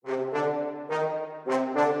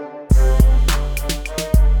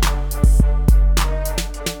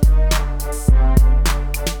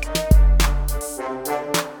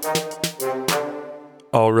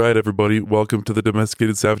everybody. Welcome to the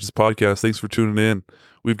Domesticated Savages podcast. Thanks for tuning in.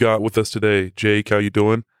 We've got with us today Jake. How you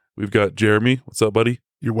doing? We've got Jeremy. What's up, buddy?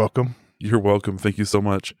 You're welcome. You're welcome. Thank you so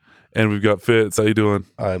much. And we've got Fitz. How you doing?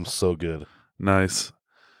 I'm so good. Nice.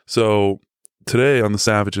 So today on the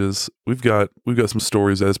Savages, we've got some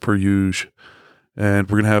stories as per usual, and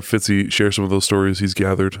we're gonna have Fitzy share some of those stories he's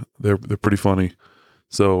gathered. They're pretty funny.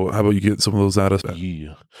 So how about you get some of those at us?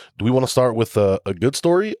 Yeah. Do we want to start with a good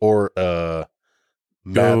story or a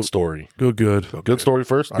bad story? Go good. Good story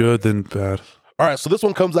first? Good, then bad. All right, so this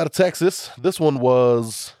one comes out of Texas. This one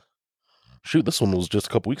was just a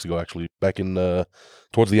couple weeks ago, actually, back in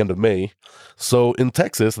towards the end of May. So in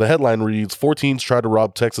Texas, the headline reads, 4 teens tried to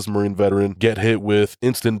rob Texas Marine veteran, get hit with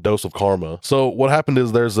instant dose of karma. So what happened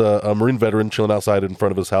is there's a Marine veteran chilling outside in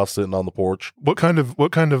front of his house, sitting on the porch. What kind of,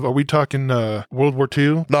 are we talking World War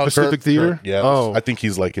II? No, Pacific Theater? Current, yeah. Oh. I think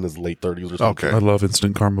he's like in his late 30s or something. Okay. I love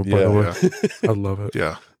instant karma, by the way. I love it.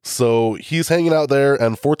 Yeah. So he's hanging out there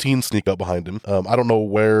and 14 sneak up behind him. I don't know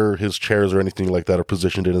where his chairs or anything like that are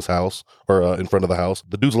positioned in his house or in front of the house.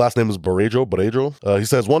 The dude's last name is Barejo. He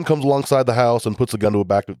says one comes alongside the house and puts a gun to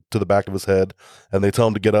the back of his head, and they tell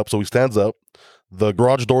him to get up. So he stands up. The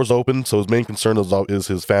garage door's open, so his main concern is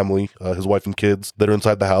his family, his wife and kids that are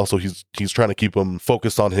inside the house. So he's trying to keep them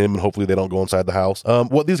focused on him, and hopefully they don't go inside the house.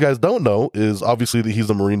 What these guys don't know is obviously that he's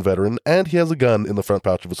a Marine veteran, and he has a gun in the front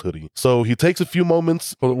pouch of his hoodie. So he takes a few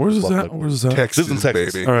moments. Well, where's this at? Where's this at? Texas, This is in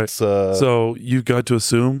Texas. baby. All right. It's, So you've got to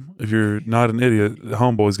assume, if you're not an idiot, the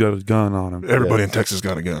homeboy's got a gun on him. Everybody in Texas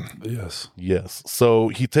got a gun. Yes. Yes. So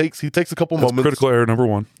he takes a couple That's moments. critical error number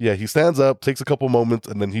one. Yeah, he stands up, takes a couple moments,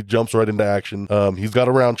 and then he jumps right into action. He's got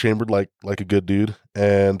a round chambered like a good dude,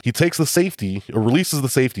 and he takes the safety, or releases the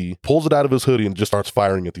safety, pulls it out of his hoodie, and just starts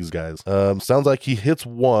firing at these guys. Sounds like he hits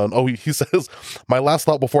one. Oh, he says, my last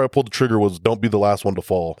thought before I pulled the trigger was, don't be the last one to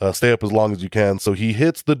fall. Stay up as long as you can. So he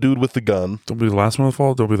hits the dude with the gun. Don't be the last one to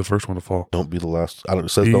fall. Don't be the first one to fall. Don't be the last. I don't. It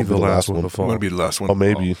says Be don't be the last one to to fall. I'm going to be the last one. Oh,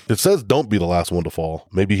 maybe it says don't be the last one to fall.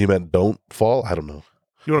 Maybe he meant don't fall. I don't know.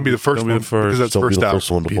 You want to be the first Don't be one the first. because that's Don't be first the out.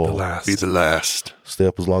 first one to Be fall. the last. Be the last. Stay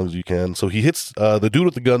up as long as you can. So he hits the dude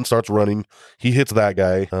with the gun, starts running. He hits that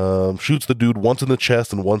guy, shoots the dude once in the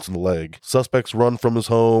chest and once in the leg. Suspects run from his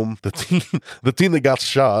home. The teen that got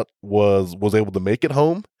shot was able to make it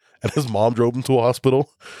home, and his mom drove him to a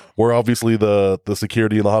hospital, where obviously the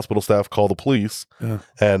security and the hospital staff call the police,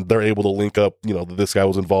 and they're able to link up, that this guy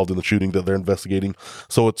was involved in the shooting that they're investigating.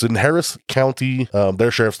 So it's in Harris County.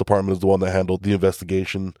 Their sheriff's department is the one that handled the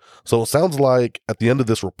investigation. So it sounds like at the end of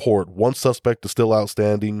this report, 1 suspect is still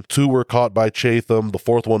outstanding. 2 were caught by Chatham. The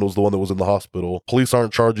 4th one was the one that was in the hospital. Police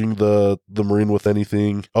aren't charging the Marine with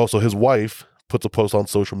anything. Oh, so his wife puts a post on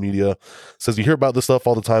social media, says, you hear about this stuff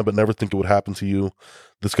all the time, but never think it would happen to you.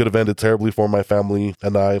 This could have ended terribly for my family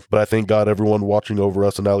and I, but I thank God everyone watching over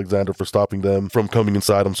us and Alexander for stopping them from coming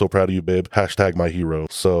inside. I'm so proud of you, babe. # my hero.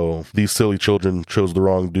 So these silly children chose the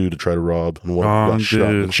wrong dude to try to rob, and one got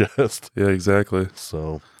shot in the chest. Yeah, exactly.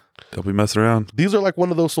 So Don't be messing around. these are like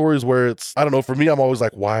one of those stories where it's, I don't know, for me, I'm always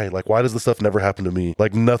like, why? Like, why does this stuff never happen to me?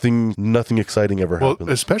 Like nothing exciting ever Well, happens.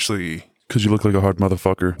 especially, Because you look like a hard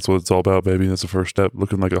motherfucker. That's what it's all about, baby. That's the first step.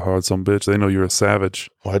 Looking like a hard some bitch. They know you're a savage.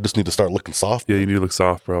 Well, I just need to start looking soft. Yeah, you need to look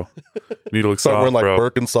soft, bro. You need to look Start soft, wearing like bro.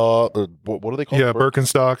 Birkenstock, or what are they called? yeah,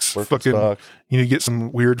 Birkenstocks. Fucking, Birkenstock. you need to get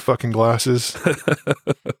some weird fucking glasses.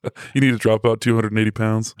 You need to drop out 280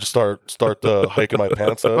 pounds. Just start hiking my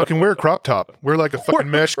pants up. Fucking wear a crop top. Wear like a fucking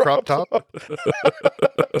mesh crop top.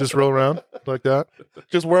 Just roll around like that.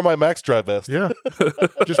 Just wear my Max Dry vest. Yeah.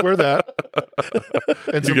 Just wear that.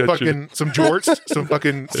 And some got fucking, some jorts. Some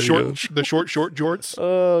fucking you short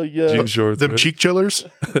jorts. Yeah. Jean shorts. Them right? cheek chillers.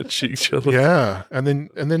 Cheek chiller. Yeah. And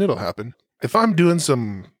then it'll happen. If I'm doing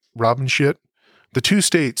some robbing shit, the 2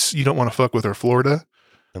 states you don't want to fuck with are Florida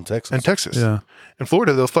In Texas. and Texas. Yeah, In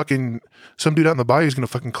Florida, some dude out in the bayou is going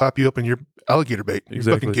to fucking clap you up in your alligator bait, your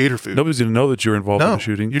exactly. fucking gator food. Nobody's going to know that you're involved in No, the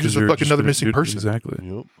shooting. you're 'cause just a fucking another missing you're- person. Exactly.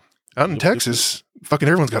 Yep. Out in Texas, fucking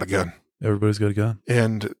everyone's got a gun. Everybody's got a gun.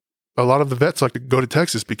 And a lot of the vets like to go to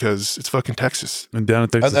Texas because it's fucking Texas. And down in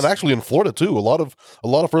Texas. And actually in Florida too, a lot of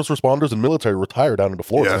first responders and military retire down into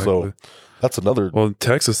Florida. Yeah, so that's another. well, in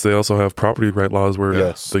Texas, they also have property right laws where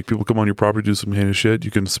Yes. like people come on your property, do some heinous shit. You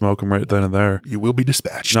can smoke them right then and there. You will be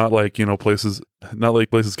dispatched. Not like, places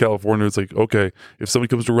California. It's like, okay, if somebody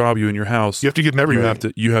comes to rob you in your house, You have to give them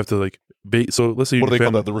everything. you have to like bait. So let's say What do your they call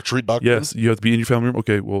family- that? The retreat doctrine? Yes, you have to be in your family room.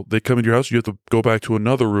 Okay, well, they come into your house, you have to go back to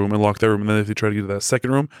another room and lock their room. And then if they try to get to that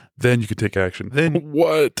second room, then you can take action. Then-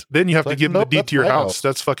 what? Then you have Like, to give them nope, the deed that's to your my house. house.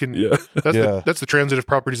 That's fucking. Yeah. That's Yeah. the transitive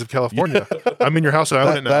properties of California. I'm in your house and I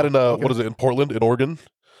own it now. That in what is it in Portland, in Oregon?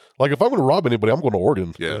 Like, if I'm going to rob anybody, I'm going to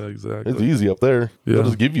Oregon. Yeah. exactly. It's easy up there. Yeah. They'll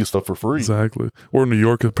just give you stuff for free. Exactly. Or New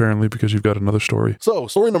York, apparently, because you've got another story. So,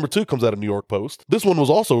 story number 2 comes out of New York Post. This one was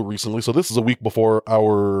also recently, so this is a week before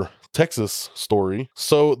our Texas story.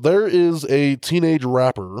 So, there is a teenage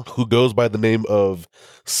rapper who goes by the name of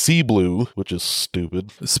C Blue, which is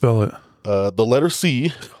stupid. Spell it. The letter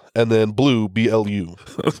C and then blue, BLU.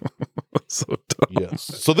 So dumb. Yes.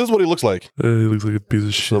 So, this is what he looks like. He looks like a piece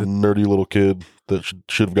of shit. Some nerdy little kid that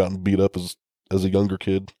should have gotten beat up as a younger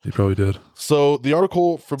kid. He probably did. So, the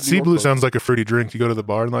article from New Sea York Blue Post- sounds like a fruity drink. You go to the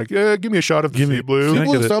bar and like, yeah, give me a shot of the Give me- Sea Blue. Can I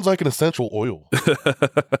Sea get Blue it? sounds like an essential oil. You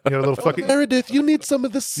got a little fucking. Meredith, you need some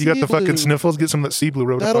of this. You got the fucking sniffles. Get some of that Sea Blue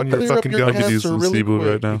rubbed up That'll on your clear up fucking your I gun. could use Cancer some really Sea Blue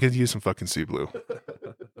quick. right now. You could use some fucking Sea Blue.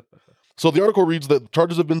 So the article reads that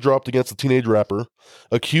charges have been dropped against a teenage rapper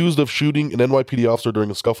accused of shooting an NYPD officer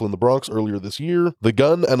during a scuffle in the Bronx earlier this year. The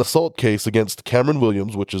gun and assault case against Cameron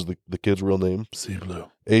Williams, which is the kid's real name, Sea Blue.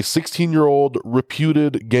 a 16-year-old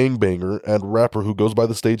reputed gangbanger and rapper who goes by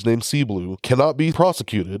the stage name Sea Blue, cannot be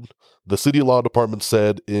prosecuted, the city law department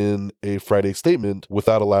said in a Friday statement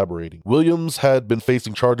without elaborating. Williams had been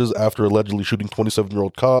facing charges after allegedly shooting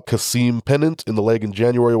 27-year-old cop Kasim Pennant in the leg in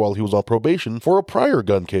January while he was on probation for a prior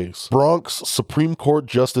gun case. Bronx Supreme Court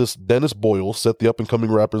Justice Dennis Boyle set the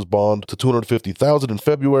up-and-coming rapper's bond to $250,000 in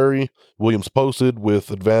February. Williams posted with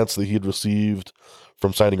advance that he had received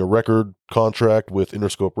from signing a record contract with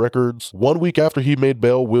Interscope Records. 1 week after he made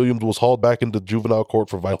bail, Williams was hauled back into juvenile court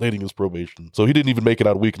for violating his probation. So he didn't even make it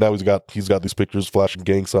out a week. Now he's got these pictures flashing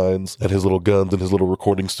gang signs and his little guns and his little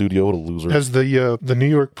recording studio. What a loser. Has the New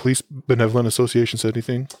York Police Benevolent Association said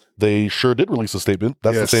anything? They sure did release a statement.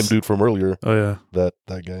 That's Yes. the same dude from earlier, Oh, yeah.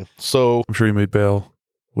 that guy. So, I'm sure he made bail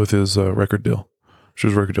with his record deal. I'm sure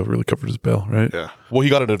his record deal really covered his bail, right? Yeah. well, he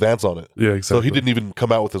got an advance on it. Yeah, exactly. So he didn't even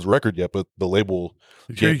come out with his record yet, but the label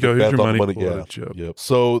Here you gave go. the Here's your advance on money. the What a Yeah. joke. Yep.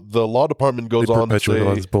 So the law department They goes on to perpetuate a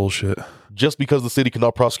lot of say, this bullshit. just because the city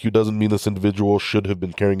cannot prosecute doesn't mean this individual should have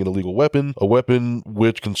been carrying an illegal weapon, a weapon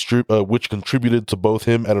which contributed to both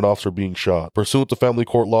him and an officer being shot. Pursuant to family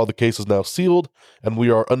court law, the case is now sealed, and we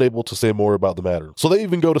are unable to say more about the matter. So they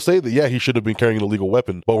even go to say that, yeah, he should have been carrying an illegal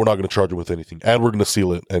weapon, but we're not going to charge him with anything, and we're going to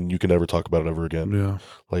seal it, and you can never talk about it ever again. Yeah.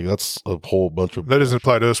 Like, that's a whole bunch of... That doesn't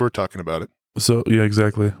apply to us. We're talking about it. So, yeah,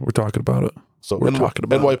 exactly. We're talking about it. So We're talking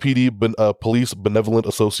about NYPD Police Benevolent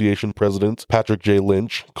Association President Patrick J.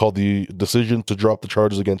 Lynch called the decision to drop the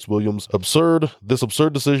charges against Williams absurd. This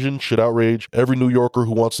absurd decision should outrage every New Yorker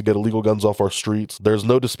who wants to get illegal guns off our streets. There's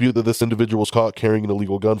no dispute that this individual was caught carrying an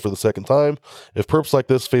illegal gun for the second time. If perps like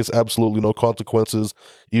this face absolutely no consequences,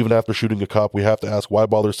 even after shooting a cop, we have to ask why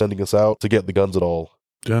bother sending us out to get the guns at all.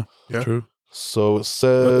 Yeah. Yeah. True. So it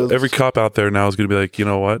says... Every cop out there now is going to be like, you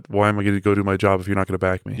know what? Why am I going to go do my job if you're not going to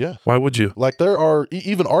back me? Yeah. Why would you? Like, there are...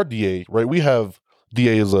 Even our DA, right? We have...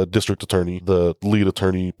 DA is a district attorney, the lead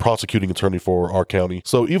attorney, prosecuting attorney for our county.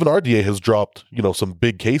 So even our DA has dropped, some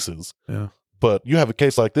big cases. Yeah. But you have a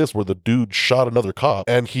case like this where the dude shot another cop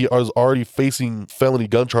and he was already facing felony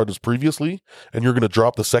gun charges previously, and you're going to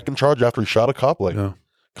drop the second charge after he shot a cop? Like, Yeah.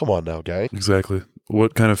 come on now, guy. Exactly.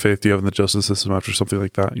 What kind of faith do you have in the justice system after something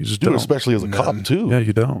like that? You just Dude, don't. especially as a cop, None. too. Yeah,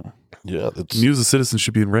 you don't. Yeah, it's... You as a citizen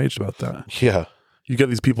should be enraged about that. Yeah. You got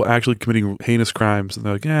these people actually committing heinous crimes, and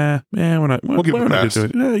they're like, "Yeah, man, we're not. We'll give we're them a not pass." gonna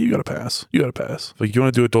do it. Yeah, you got to pass. You got to pass. Like, you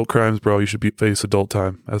want to do adult crimes, bro? You should face adult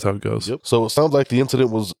time. That's how it goes. Yep. So it sounds like the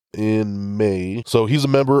incident was in May. So he's a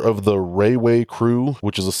member of the Rayway Crew,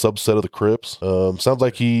 which is a subset of the Crips. Sounds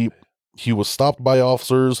like he was stopped by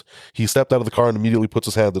officers. He stepped out of the car and immediately puts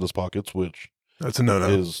his hands in his pockets, which That's a no-no.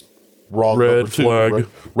 is wrong. Red number two, flag. right?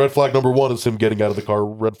 Red flag number 1 is him getting out of the car.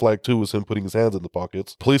 Red flag 2 is him putting his hands in the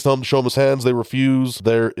pockets. Police tell him to show him his hands. They refuse.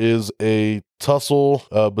 There is a tussle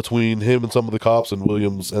between him and some of the cops, and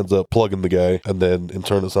Williams ends up plugging the guy. And then in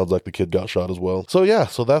turn, it sounds like the kid got shot as well. So yeah,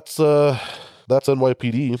 so that's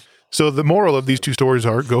NYPD. So the moral of these two stories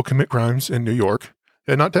are go commit crimes in New York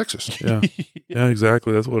and not Texas. Yeah. Yeah,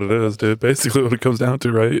 exactly. That's what it is, dude. Basically what it comes down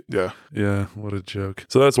to, right? Yeah. Yeah, what a joke.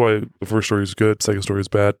 So that's why the first story is good, second story is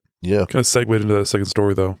bad. Yeah, Kind of segued into that second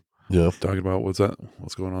story, though. yeah. Talking about what's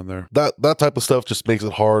going on there. That type of stuff just makes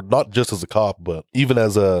it hard, not just as a cop, but even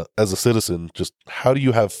as a citizen. Just how do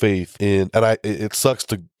you have faith in? And it sucks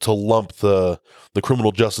to lump the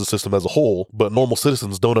criminal justice system as a whole, but normal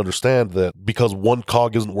citizens don't understand that because one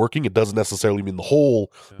cog isn't working, it doesn't necessarily mean the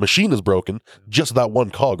whole machine is broken. Just that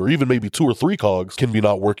one cog, or even maybe 2 or 3 cogs, can be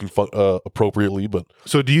not working appropriately. But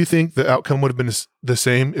So do you think the outcome would have been the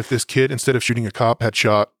same if this kid, instead of shooting a cop, had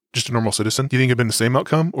shot just a normal citizen? Do you think it would have been the same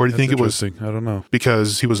outcome? Or do you think it was interesting? I don't know.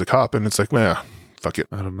 because he was a cop and it's like, well, fuck it?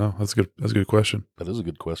 I don't know. That's a good question. that is a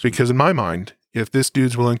good question. Because in my mind, if this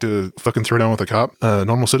dude's willing to fucking throw down with a cop,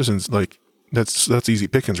 normal citizens, like, that's easy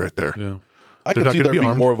pickings right there. Yeah. I They're can not see gonna there be being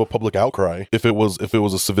armed. more of a public outcry if it was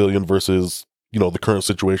a civilian versus, you know, the current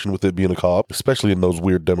situation with it being a cop, especially in those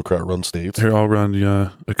weird Democrat-run states. Here, I'll run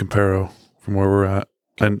a comparo from where we're at.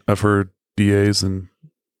 And I've heard DAs and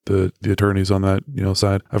the attorneys on that, you know,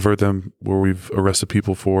 side. I've heard them where we've arrested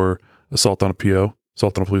people for assault on a PO,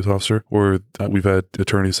 assault on a police officer, or we've had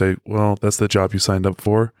attorneys say, well, that's the job you signed up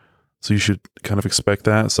for, so you should kind of expect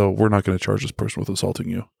that. So we're not going to charge this person with assaulting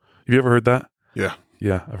you. Have you ever heard that? Yeah.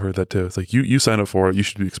 Yeah, I've heard that too. It's like you signed up for it, you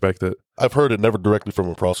should expect it. I've heard it never directly from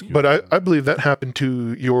a prosecutor. But I believe that happened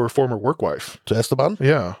to your former work wife. To Esteban?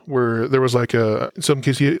 Yeah, where there was like in some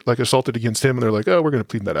case he like assaulted against him, and they're like, oh, we're going to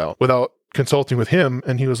plead that out without consulting with him,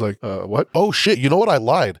 and he was like, what? Oh shit! You know what? I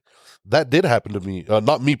lied. That did happen to me.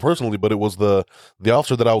 Not me personally, but it was the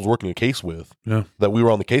officer that I was working a case with. Yeah. That we were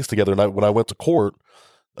on the case together, and when I went to court,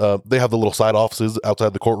 they have the little side offices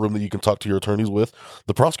outside the courtroom that you can talk to your attorneys with.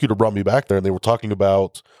 The prosecutor brought me back there, and they were talking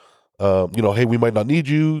about, you know, hey, we might not need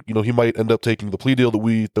you. You know, he might end up taking the plea deal that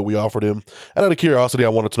we offered him. And out of curiosity, I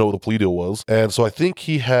wanted to know what the plea deal was. And so I think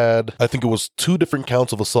it was 2 different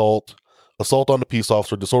counts of assault on a peace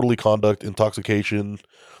officer, disorderly conduct, intoxication.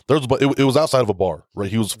 It was outside of a bar, right?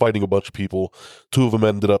 He was fighting a bunch of people. 2 of them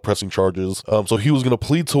ended up pressing charges. So he was going to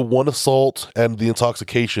plead to 1 assault and the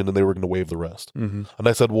intoxication, and they were going to waive the rest. Mm-hmm. And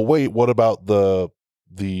I said, well, wait, what about the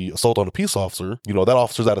assault on a peace officer? You know, that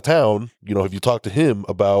officer's out of town. You know, have you talked to him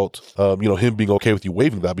about, you know, him being okay with you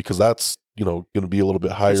waiving that? Because that's, you know, going to be a little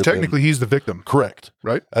bit higher. Technically, he's the victim. Correct.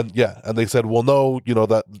 Right? And and they said, well, no, you know,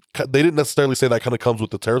 that they didn't necessarily say that kind of comes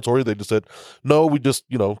with the territory. They just said, no, we just,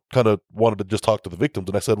 you know, kind of wanted to just talk to the victims.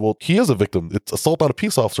 And I said, well, he is a victim. It's assault on a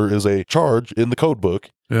peace officer is a charge in the code book.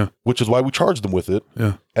 Yeah. Which is why we charged him with it.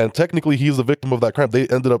 Yeah. And technically, he's the victim of that crime. They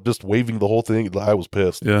ended up just waiving the whole thing. I was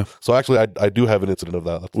pissed. Yeah. So actually, I do have an incident of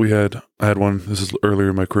that. I had one, this is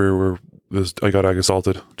earlier in my career, where I got ag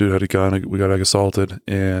assaulted. Dude had a gun. We got ag assaulted,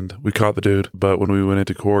 and we caught the dude. But when we went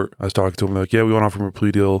into court, I was talking to him like, yeah, we want to offer him a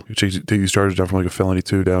plea deal. You take these charges down from like a felony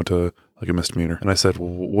 2 down to like a misdemeanor. And I said,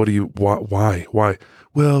 well, why?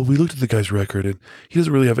 Well, we looked at the guy's record, and he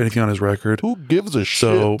doesn't really have anything on his record. Who gives a shit?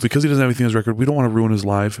 So because he doesn't have anything on his record, we don't want to ruin his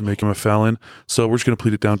life and make him a felon. So we're just going to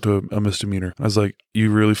plead it down to a misdemeanor. I was like,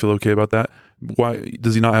 you really feel okay about that? Why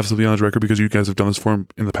does he not have something on his record? Because you guys have done this for him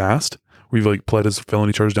in the past. We've like pled his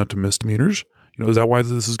felony charge down to misdemeanors. You know, is that why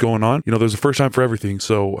this is going on? You know, there's a first time for everything.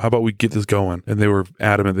 So how about we get this going? And they were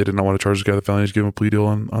adamant they did not want to charge this guy the felony, just give him a plea deal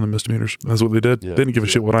on the misdemeanors. That's what they did. Yeah, They didn't give a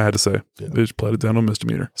shit what I had to say. Yeah. They just pled it down to a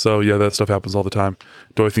misdemeanor. So yeah, that stuff happens all the time.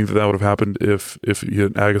 Do I think that would have happened if he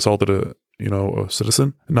had ag assaulted a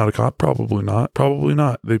citizen and not a cop? Probably not. Probably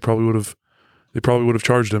not. They probably would have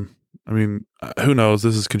charged him. I mean, who knows?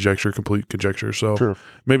 This is conjecture, complete conjecture. So Sure.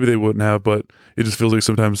 maybe they wouldn't have, but it just feels like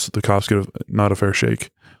sometimes the cops get not a fair shake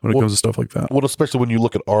when it comes to stuff like that. Well, especially when you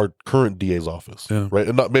look at our current DA's office, Yeah. right?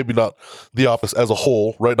 And maybe not the office as a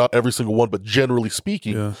whole, right? Not every single one, but generally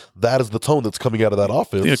speaking, Yeah. that is the tone that's coming out of that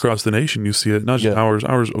office. I think across the nation you see it, not just Yeah.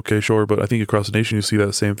 ours, okay, sure, but I think across the nation you see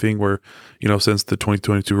that same thing where, you know, since the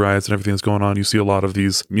 2022 riots and everything that's going on, you see a lot of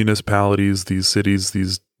these municipalities, these cities,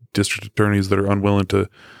 these district attorneys that are unwilling to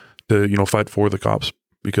fight for the cops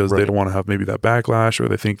because they Right. don't want to have maybe that backlash, or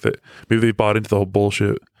they think that maybe they bought into the whole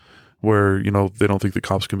bullshit where, you know, they don't think the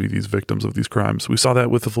cops can be these victims of these crimes. We saw that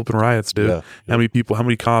with the flipping riots, dude. Yeah. How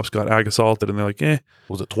many cops got ag assaulted and they're like,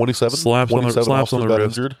 Was it 27? slaps on 27 the officers got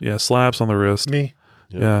wrist. injured? Yeah, slaps on the wrist. Me.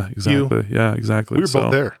 Yeah, exactly. Yeah, exactly. We were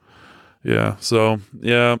both there. Yeah. So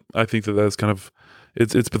yeah, I think that's kind of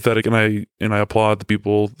it's pathetic, and I applaud the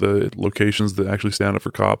people, the locations that actually stand up for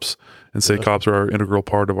cops and say cops are our integral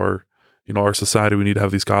part of our, you know, our society. We need to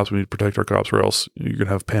have these cops. We need to protect our cops, or else you're gonna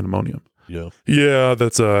have pandemonium. Yeah. Yeah,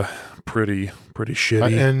 that's pretty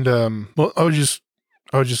shitty.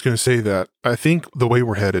 I was just going to say that I think the way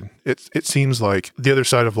we're headed, it seems like the other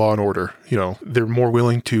side of law and order, you know, they're more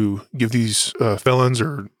willing to give these felons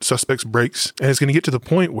or suspects breaks. And it's going to get to the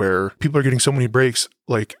point where people are getting so many breaks.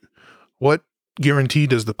 Like, what guarantee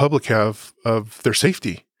does the public have of their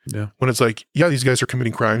safety? Yeah. When it's like, yeah, these guys are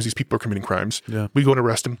committing crimes. These people are committing crimes. Yeah. We go and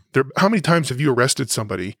arrest them. How many times have you arrested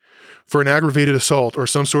somebody for an aggravated assault or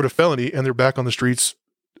some sort of felony and they're back on the streets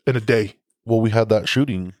in a day? Well, we had that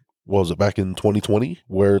shooting, what was it, back in 2020,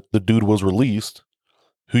 where the dude was released.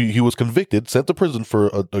 He was convicted, sent to prison for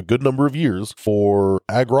a good number of years for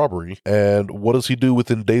ag robbery. And what does he do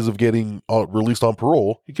within days of getting released on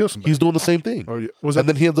parole? He kills somebody. He's doing the same thing. Or was that And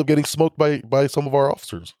then he ends up getting smoked by some of our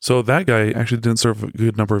officers. So that guy actually didn't serve a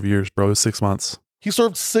good number of years, bro. It was 6 months. He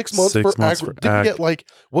served 6 months 6 for months ag. for Didn't he ag. get like,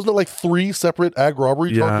 wasn't it like 3 separate ag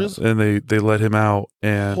robbery Yeah, charges? and they let him out,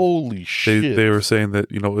 and Holy shit. they were saying that,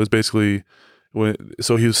 it was basically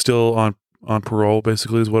so he was still on parole,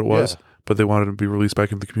 basically, is what it was. Yeah. But they wanted him to be released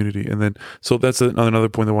back into the community, and then so that's another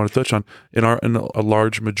point I want to touch on. In a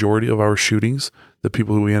large majority of our shootings, the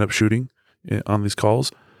people who we end up shooting on these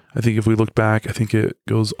calls, I think if we look back, I think it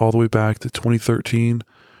goes all the way back to 2013,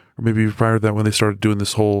 or maybe prior to that, when they started doing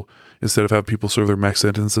this whole, instead of having people serve their max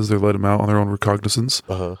sentences, they let them out on their own recognizance,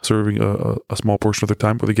 serving a small portion of their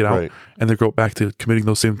time, where they get out Right. and they go back to committing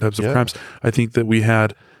those same types of crimes. I think that we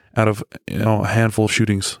had, out of a handful of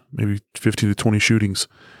shootings, maybe 15 to 20 shootings,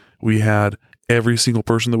 we had every single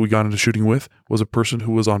person that we got into shooting with was a person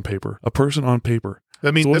who was on paper. A person on paper.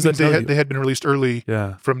 I mean, So what does that tell you? they had been released early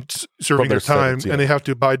Yeah. from serving their their time, sentence, yeah. and they have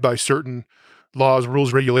to abide by certain laws,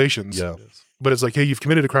 rules, regulations. Yeah. But it's like, hey, you've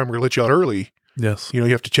committed a crime. We're going to let you out early. Yes. You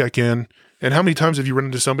have to check in. And how many times have you run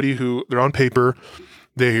into somebody who they're on paper?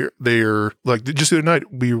 They're like, just the other night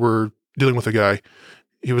we were dealing with a guy.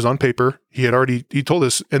 He was on paper. He told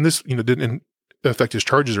us, and this, didn't affect his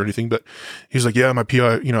charges or anything, but he's like, yeah, my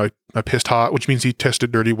PI, I pissed hot, which means he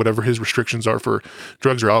tested dirty, whatever his restrictions are for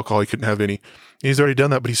drugs or alcohol, he couldn't have any. And he's already done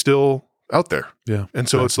that, but he's still out there. Yeah. And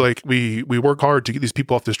so it's like, we work hard to get these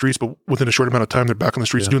people off the streets, but within a short amount of time, they're back on the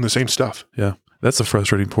streets doing the same stuff. Yeah. That's the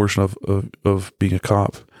frustrating portion of being a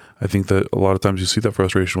cop. I think that a lot of times you see that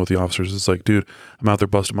frustration with the officers. It's like, dude, I'm out there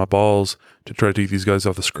busting my balls to try to get these guys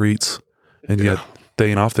off the streets, and yet they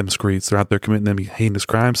ain't off them streets. They're out there committing them heinous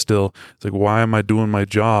crimes still. It's like, why am I doing my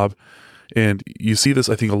job? And you see this,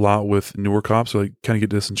 I think, a lot with newer cops, who kind of get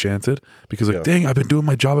disenchanted because, dang, I've been doing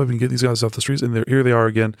my job. I've been getting these guys off the streets, and here they are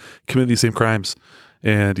again, committing these same crimes.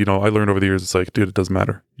 And, I learned over the years, it's like, dude, it doesn't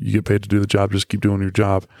matter. You get paid to do the job. Just keep doing your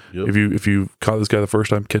job. Yep. If you caught this guy the first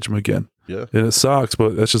time, catch him again. Yeah. And it sucks,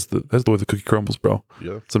 but that's the way the cookie crumbles, bro.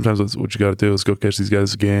 Yeah. Sometimes that's what you got to do is go catch these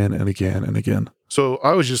guys again and again and again. So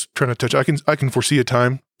I was just trying to touch. I can foresee a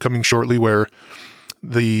time coming shortly where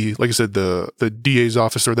like I said, the DA's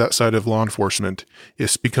office or that side of law enforcement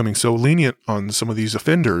is becoming so lenient on some of these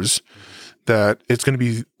offenders that it's going to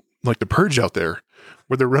be like the purge out there,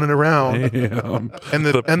 where they're running around Damn. and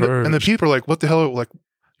the people are like, what the hell? Like,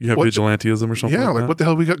 You have vigilantism or something? yeah, like that? what the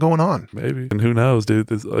hell we got going on? Maybe. And who knows, dude?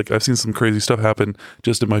 Like, I've seen some crazy stuff happen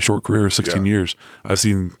just in my short career of 16 years. I've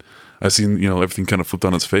seen everything kind of flipped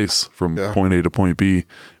on its face from point A to point B,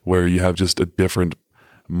 where you have just a different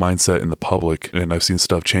mindset in the public. And I've seen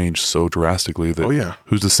stuff change so drastically that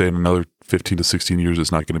who's to say in another 15 to 16 years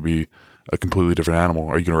it's not going to be a completely different animal?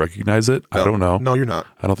 Are you going to recognize it? No. I don't know. No, you're not.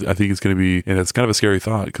 I think it's going to be, and it's kind of a scary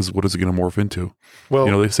thought, because what is it going to morph into? Well,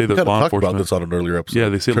 they say that We law talked enforcement. about this on an earlier episode. Yeah,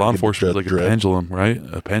 they say law enforcement is like Dread. a pendulum, right?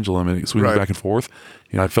 A pendulum, and it swings back and forth.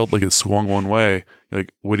 I felt like it swung one way,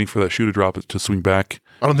 like waiting for that shoe to drop, to swing back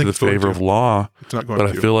I don't think to the it's going favor to. of law. It's not going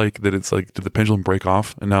But to. I feel like that it's like, did the pendulum break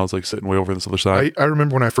off, and now it's like sitting way over on this other side? I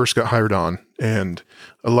remember when I first got hired on, and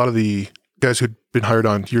a lot of the guys who'd been hired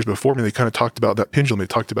on years before me, they kind of talked about that pendulum. They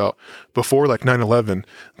talked about before like 9/11,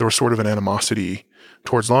 there was sort of an animosity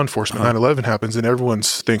towards law enforcement. 9/11 happens, and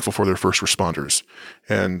everyone's thankful for their first responders,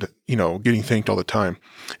 and getting thanked all the time.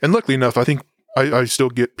 And luckily enough, I think I still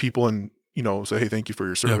get people and say, hey, thank you for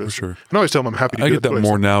your service. Yeah, for sure. And I always tell them I'm happy to I do get it, that but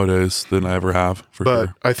more nowadays than I ever have, for but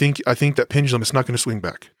sure. I think that pendulum is not going to swing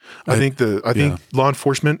back. I think law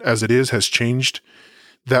enforcement as it is has changed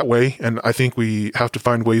that way, and I think we have to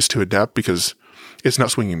find ways to adapt because it's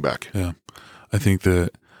not swinging back. Yeah. I think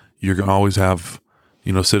that you're going to always have,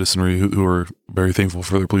 citizenry who are very thankful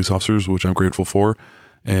for their police officers, which I'm grateful for.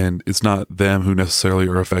 And it's not them who necessarily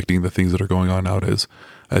are affecting the things that are going on nowadays.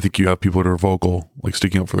 I think you have people that are vocal, like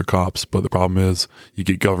sticking up for their cops. But the problem is you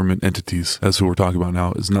get government entities. That's who we're talking about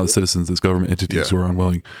now. It's not the citizens, it's government entities who are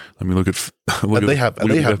unwilling. I mean, They have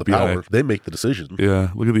the power. They make the decision.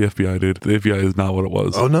 Yeah. Look at the FBI, dude. The FBI is not what it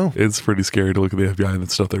was. Oh, no. It's pretty scary to look at the FBI and the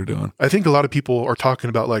stuff they're doing. I think a lot of people are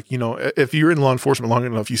talking about, like, if you're in law enforcement long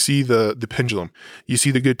enough, you see the pendulum, you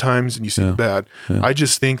see the good times and you see the bad. Yeah. I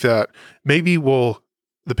just think that maybe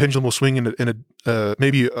the pendulum will swing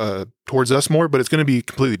maybe towards us more, but it's going to be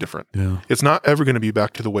completely different. Yeah. It's not ever going to be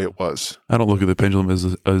back to the way it was. I don't look at the pendulum as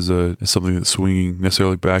something that's swinging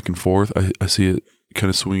necessarily back and forth. I see it kind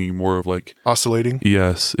of swinging more of like Oscillating.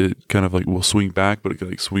 Yes, it kind of like will swing back, but it can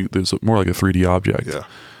like swing. There's more like a 3D object. Yeah.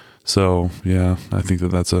 So yeah, I think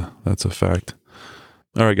that's a fact.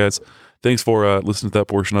 All right, guys, thanks for listening to that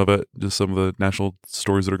portion of it. Just some of the national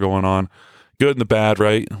stories that are going on, good and the bad.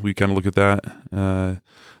 Right? We kind of look at that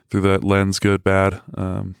through that lens, good, bad.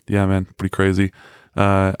 Yeah, man, pretty crazy.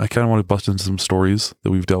 I kind of want to bust into some stories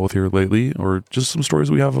that we've dealt with here lately, or just some stories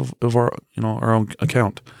we have of our our own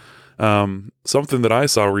account. Something that I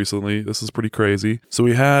saw recently, this is pretty crazy. So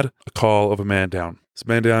we had a call of a man down. This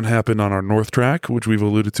man down happened on our North Track, which we've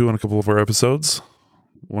alluded to on a couple of our episodes.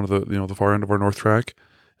 One of the far end of our North Track,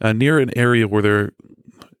 near an area where they're,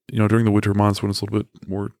 during the winter months when it's a little bit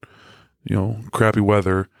more, crappy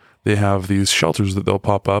weather, they have these shelters that they'll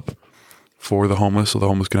pop up for the homeless, so the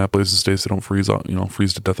homeless can have places to stay so they don't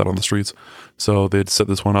freeze to death out on the streets. So they'd set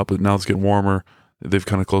this one up, but now it's getting warmer. They've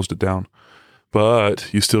kind of closed it down.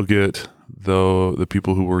 But you still get the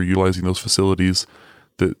people who were utilizing those facilities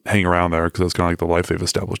that hang around there, because that's kind of like the life they've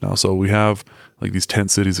established now. So we have like these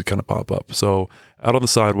tent cities that kind of pop up. So out on the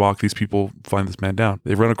sidewalk, these people find this man down.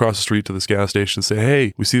 They run across the street to this gas station and say,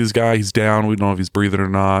 "Hey, we see this guy. He's down. We don't know if he's breathing or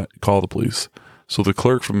not. Call the police." So the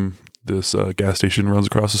clerk from this gas station runs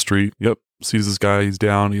across the street. Yep, sees this guy. He's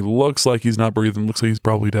down. He looks like he's not breathing. Looks like he's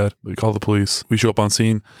probably dead. They call the police. We show up on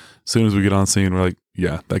scene. As soon as we get on scene, we're like,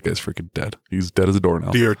 yeah, that guy's freaking dead. He's dead as a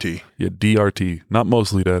doornail. DRT. Yeah, DRT. Not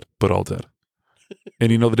mostly dead, but all dead.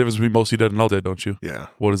 And you know the difference between mostly dead and all dead, don't you? Yeah.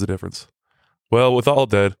 What is the difference? Well, with all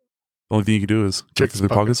dead, the only thing you can do is Check check through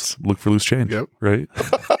the pockets, look for loose change. Yep. Right?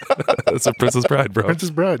 That's a Princess Bride, bro. Princess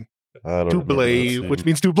Bride. I don't To remember that play, scene. which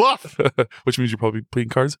means to bluff. Which means you're probably playing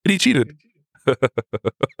cards. And he cheated.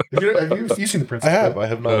 Have you seen the Princess I have. Bride? I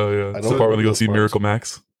have not. Oh, yeah. I That's the don't part where they go those see parts. Miracle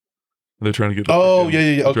Max. They're trying to get Oh, yeah.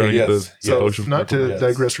 they're Okay, trying to get yes. the So, ocean. not to Yes.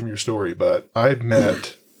 digress from your story, but I've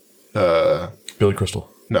met, Billy Crystal.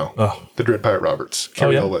 no, Oh, the Dread Pirate Roberts,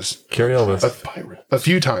 Carrie yeah? Ellis, Carrie Elvis. Pirate. a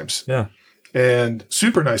few times, Yeah. and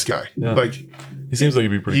super nice guy. Yeah. Like He seems like he'd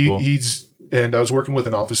be pretty cool. and I was working with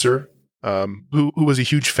an officer who was a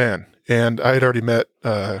huge fan, and I had already met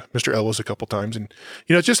Mr. Ellis a couple times, and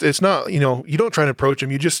it's not, you don't try to approach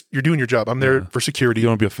him. You're doing your job. I'm there Yeah. for security. You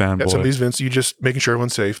don't be a At some of fanboy. these events, you just making sure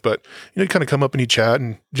everyone's safe, but you kind of come up and you chat,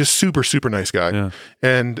 and just super, super nice guy. Yeah.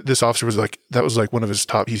 And this officer was like, that was like one of his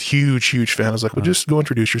top. He's huge fan. I was like, well, just go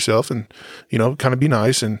introduce yourself and kind of be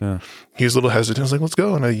nice. And Yeah. he was a little hesitant. I was like, let's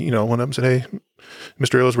go. And I went up and said, hey,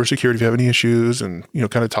 Mr. Ellis, we're security. If you have any issues, and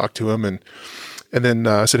kind of talk to him, and then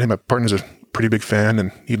I said, hey, my partner's a pretty big fan,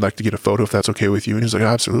 and he'd like to get a photo if that's okay with you. And he's like,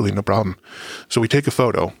 absolutely, no problem. So we take a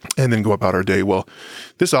photo and then go about our day. Well,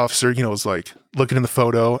 this officer, was like looking in the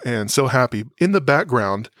photo and so happy. In the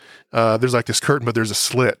background, there's like this curtain, but there's a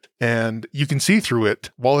slit, and you can see through it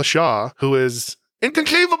Wallace Shaw, who is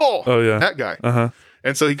inconceivable. Oh, yeah. That guy. Uh-huh.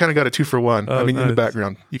 And so he kind of got a 2-for-1. Oh, I mean, in the nice.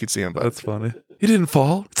 background, you can see him, but That's funny. He didn't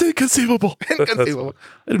fall. It's inconceivable. inconceivable.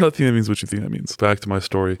 I do not think that means what you think that means. Back to my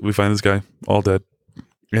story. We find this guy all dead.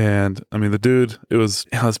 And I mean, the dude, it's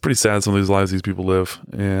pretty sad some of these lives these people live.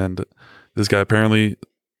 And this guy apparently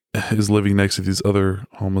is living next to these other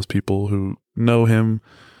homeless people who know him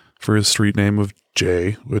for his street name of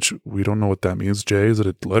J, which we don't know what that means. J, is it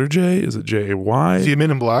a letter J? Is it J-A-Y? Is he a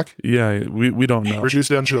Men in Black? Yeah, we don't know. Reduced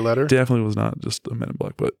down to a letter? Definitely was not just a Men in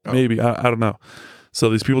Black, but Oh. maybe. I don't know. So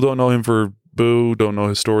these people don't know him for Boo, don't know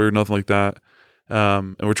his story or nothing like that.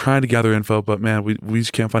 And we're trying to gather info, but man, we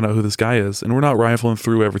just can't find out who this guy is. And we're not rifling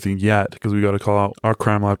through everything yet, because we got to call out our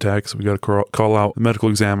crime lab techs. We got to call out the medical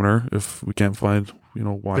examiner if we can't find,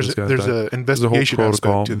 why this guy There's died. an investigation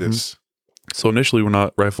protocol. aspect to this. So initially, we're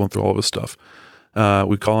not rifling through all of his stuff.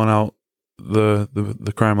 We calling out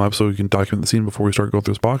the crime lab so we can document the scene before we start going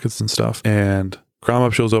through his pockets and stuff. And crime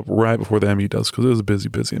lab shows up right before the ME does, because it was a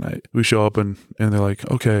busy night. We show up and they're like,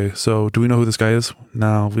 okay, so do we know who this guy is?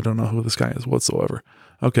 No, we don't know who this guy is whatsoever.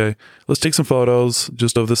 Okay, let's take some photos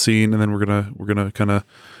just of the scene, and then we're gonna kind of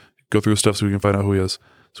go through his stuff so we can find out who he is.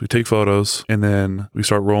 So we take photos, and then we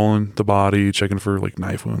start rolling the body, checking for like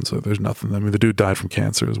knife wounds. So there's nothing. I mean, the dude died from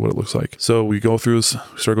cancer is what it looks like. So we start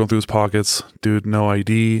going through his pockets. Dude, no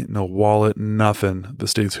ID, no wallet, nothing that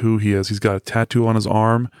states who he is. He's got a tattoo on his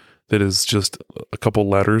arm that is just a couple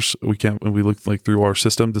letters. We looked like through our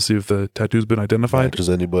system to see if the tattoo's been identified. Does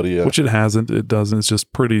anybody? Which it hasn't. It doesn't. It's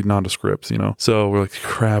just pretty nondescript, So we're like,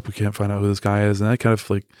 crap, we can't find out who this guy is. And that kind of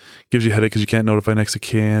like gives you a headache because you can't notify next of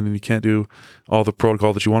kin, and you can't do all the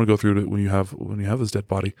protocol that you want to go through when you have his dead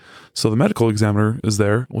body. So the medical examiner is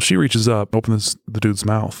there. Well, she reaches up, opens the dude's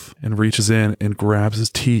mouth, and reaches in and grabs his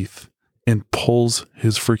teeth and pulls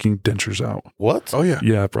his freaking dentures out. What? Oh, yeah.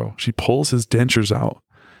 Yeah, bro. She pulls his dentures out,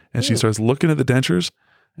 and she starts looking at the dentures,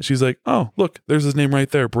 and she's like, oh, look, there's his name right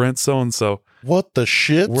there, Brent so-and-so. What the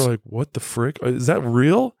shit? We're like, what the frick? Is that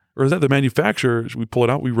real? Or is that the manufacturer? Should we pull it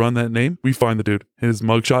out? We run that name. We find the dude and his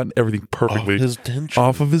mugshot and everything perfectly. His dentures.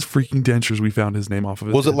 Off of his freaking dentures, we found his name off of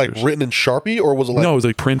his Was it like dentures. written in Sharpie, or was it like No, it was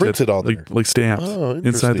like printed on there? like stamped Oh,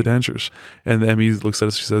 inside the dentures. And the ME looks at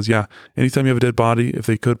us. She says, yeah, anytime you have a dead body, if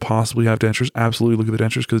they could possibly have dentures, absolutely look at the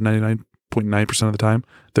dentures, because 99.9% of the time,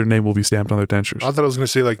 their name will be stamped on their dentures. I thought I was going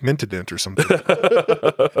to say like Mentadent or something.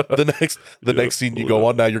 the next scene you go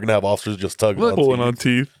on now, you're gonna have officers just tugging on Pulling teeth. on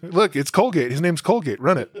teeth. Look, it's Colgate. His name's Colgate.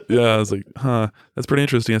 Run it. Yeah, I was like, huh, that's pretty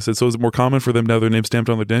interesting. I said, so is it more common for them to have their name stamped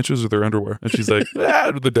on their dentures or their underwear? And she's like,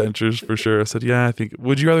 the dentures for sure. I said, yeah, I think,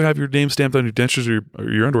 would you rather have your name stamped on your dentures or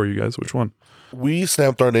your underwear, you guys? Which one? We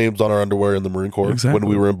stamped our names on our underwear in the Marine Corps Exactly. when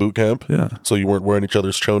we were in boot camp. Yeah. So you weren't wearing each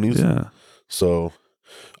other's chonies. Yeah. So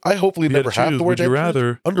I hopefully You had never to have choose, to wear would you dentures.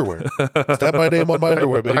 rather? Underwear. Stamp my name on my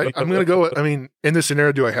underwear, baby. I'm going to go with, I mean, in this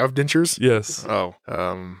scenario, do I have dentures? Yes. Oh,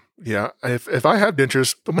 yeah. If I have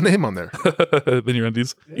dentures, put my name on there. Then your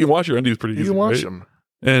undies. You can wash your undies pretty You easy, can wash right? them.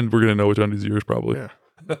 And we're going to know which undies are yours probably. Yeah.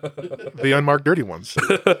 The unmarked dirty ones.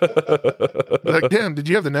 Like, damn, did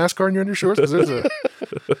you have the NASCAR in your undershorts? Because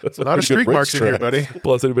there's a lot of good streak marks in here, racetrack. buddy.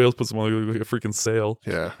 Plus, anybody else puts them on like a freaking sail.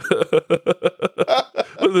 Yeah.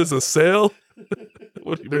 What is this, a sail?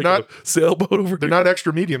 What do you They're make not- a sailboat over They're here? not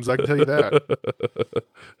extra mediums, I can tell you that.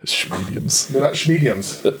 Mediums. They're not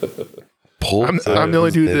mediums. Pull I'm the only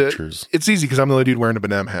dude that dentures. it's easy because I'm the only dude wearing a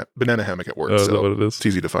banana hammock at work. Oh, is that so what it is? it's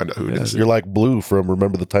easy to find out who it is. You're like Blue from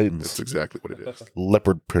Remember the Titans. That's exactly what it is.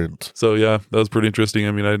 Leopard print. So yeah, that was pretty interesting.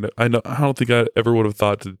 I mean, I don't think I ever would have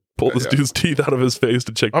thought to pull this Yeah. dude's teeth out of his face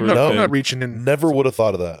to check I'm for not, I'm anything. not reaching in. Never would have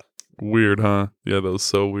thought of that. Weird, huh? Yeah, that was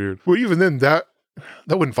so weird. Well, even then, that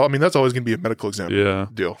wouldn't fall. I mean, that's always going to be a medical exam Yeah,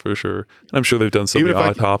 deal. for sure. And I'm sure they've done so Even many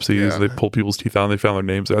if I- autopsies. yeah. They pulled people's teeth out and they found their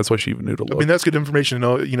names. That's why she even knew to I look. mean, that's good information to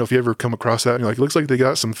know. You know, if you ever come across that, and you're like, it looks like they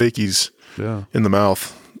got some fakies yeah. in the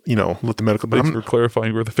mouth. You know, let the medical. But Thanks I'm, for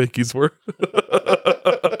clarifying where the fakies were.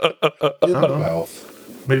 I don't know.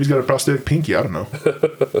 Maybe he's got a prosthetic pinky. I don't know.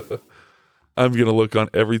 I'm gonna look on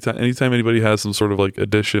anytime anybody has some sort of like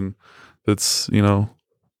addition that's, you know,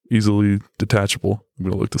 easily detachable. I'm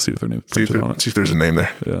gonna look to see if their name's See if, printed on it. see if there's a name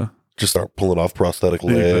there. Yeah. Just start pulling off prosthetic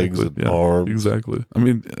legs Exactly. and Yeah, arms. Exactly. I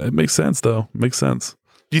mean, it makes sense though. It makes sense.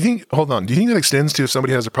 Do you think? Hold on. Do you think that extends to if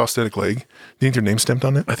somebody has a prosthetic leg? Do you think their name's stamped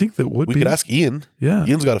on it? I think that would We be. could ask Ian. Yeah.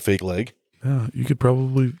 Ian's got a fake leg. Yeah. You could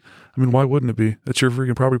probably. I mean, why wouldn't it be? That's your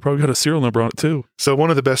freaking property. Probably got a serial number on it too. So one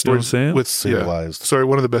of the best You know what stories I'm saying? with Serialized. Sorry,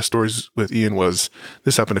 one of the best stories with Ian was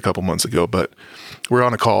this happened a couple months ago, but we're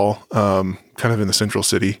on a call, kind of in the central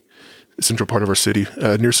part of our city,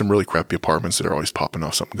 near some really crappy apartments that are always popping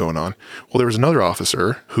off something going on. Well, there was another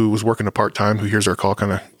officer who was working a part-time who hears our call,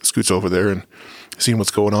 kind of scoots over there and seeing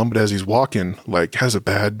what's going on. But as he's walking, like has a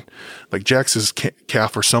bad, like jacks his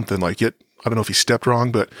calf or something, like it. I don't know if he stepped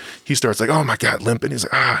wrong, but he starts like, oh my God, limping. He's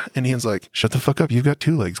like, ah. And Ian's like, shut the fuck up. You've got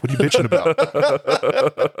two legs. What are you bitching about?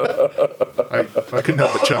 I couldn't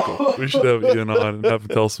help but chuckle. We should have Ian on and have him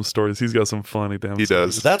tell some stories. He's got some funny damn. He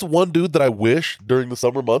stories. does. That's one dude that I wish during the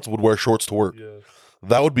summer months would wear shorts to work.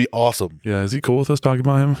 That would be awesome. Yeah. Is he cool with us talking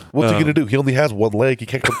about him? What's he going to do? He only has one leg. He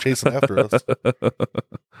can't come chasing after us.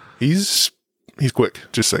 He's quick.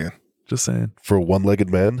 Just saying. Just saying. For a one-legged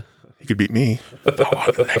man. He could beat me.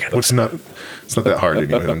 It's not that hard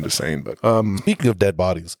anyway. I'm just saying. But Speaking of dead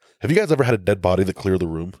bodies, have you guys ever had a dead body that cleared the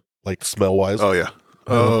room? Like smell-wise? oh yeah.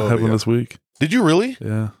 I had one yeah. this week. Did you really?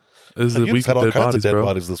 Yeah. It was the Ian's week had of all dead kinds bodies, of dead bro.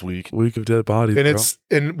 bodies this week. Week of dead bodies. And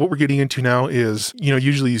bro. and what we're getting into now is, you know,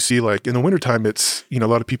 usually you see like in the wintertime, it's, you know, a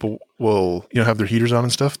lot of people will, you know, have their heaters on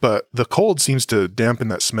and stuff, but the cold seems to dampen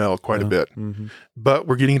that smell quite a bit. Mm-hmm. But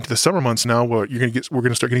we're getting into the summer months now where we're going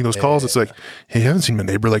to start getting those calls. It's like, hey, I haven't seen my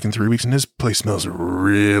neighbor like in 3 weeks and his place smells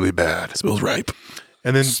really bad. It smells ripe.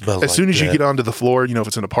 And then Smells as soon like as you death. get onto the floor, you know, if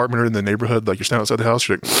it's an apartment or in the neighborhood, like you're standing outside the house,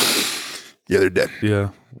 you're like, yeah, they're dead. Yeah,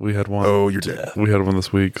 we had one. Oh, you're dead. We had one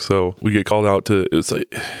this week, so we get called out to.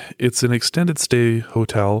 It's an extended stay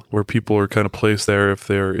hotel where people are kind of placed there if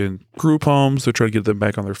they're in group homes. They're trying to get them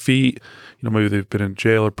back on their feet. You know, maybe they've been in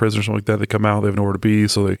jail or prison or something like that. They come out, they have nowhere to be,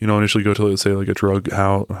 so they, you know, initially go to, let's say, like a drug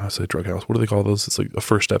house. I say drug house. What do they call those? It's like a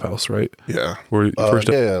first step house, right? Yeah. Where first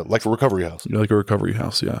step, Yeah, like a recovery house. like a recovery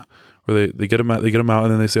house, yeah. Where they get them out,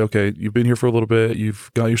 and then they say, okay, you've been here for a little bit, you've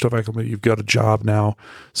got your stuff acclimated, you've got a job now,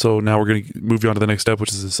 so now we're going to move you on to the next step, which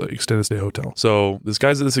is this extended stay hotel. So this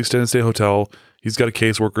guy's at this extended stay hotel. He's got a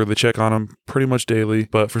caseworker. They check on him pretty much daily,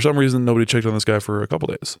 but for some reason, nobody checked on this guy for a couple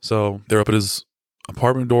days. So they're up at his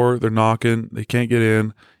apartment door. They're knocking. They can't get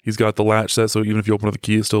in. He's got the latch set, so even if you open with the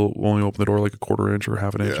key, it still will only open the door like a quarter inch or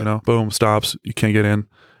half an inch. Yeah. You know, boom, stops. You can't get in,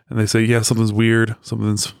 and they say, yeah, something's weird.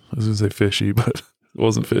 Something's, I was going to say fishy, but it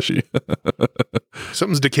wasn't fishy.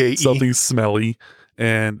 Something's decay. Something smelly,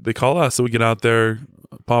 and they call us. So we get out there,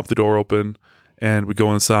 pop the door open, and we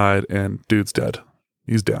go inside, and dude's dead.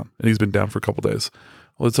 He's down, and he's been down for a couple days.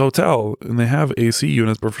 Well, it's a hotel, and they have AC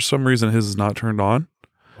units, but for some reason his is not turned on.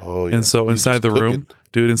 Oh, yeah. And so He's inside just the room, cooking.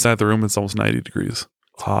 dude, inside the room, it's almost 90 degrees.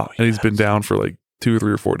 It's hot, and he's been down for like 2 or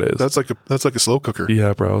 3 or 4 days. That's like a slow cooker.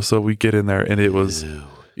 Yeah, bro. So we get in there, and it was,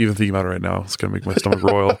 even thinking about it right now, it's gonna make my stomach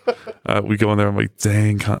roil. We go in there, I'm like,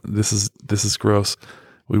 dang, this is gross.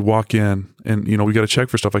 We walk in, and we got to check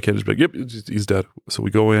for stuff. I can't just be like, yep, he's dead. So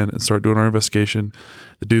we go in and start doing our investigation.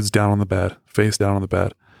 The dude's down on the bed, face down on the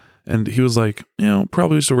bed, and he was like,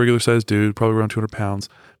 probably just a regular sized dude, probably around 200 pounds.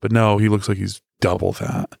 But no, he looks like he's double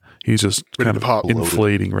that. He's just kind of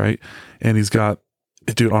inflating, right? And he's got,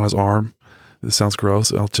 dude, on his arm. This sounds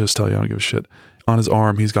gross. I'll just tell you, I don't give a shit. On his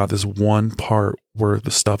arm, he's got this one part where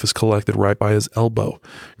the stuff is collected right by his elbow,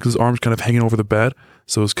 because his arm's kind of hanging over the bed.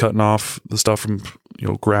 So it's cutting off the stuff from,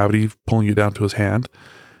 gravity pulling you down to his hand.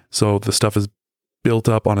 So the stuff is built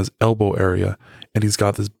up on his elbow area, and he's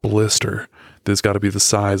got this blister that's got to be the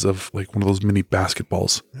size of like one of those mini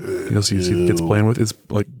basketballs. So you see the kids playing with. It's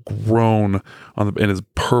like grown and it's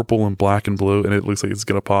purple and black and blue, and it looks like it's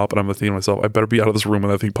gonna pop. And I'm thinking to myself, I better be out of this room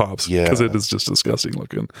when that thing pops, because it is just disgusting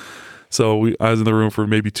looking. So I was in the room for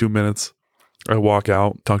maybe 2 minutes. I walk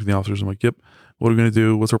out, talk to the officers. I'm like, yep, what are we gonna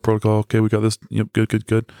do? What's our protocol? Okay, we got this. Yep,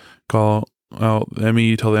 good. Call out the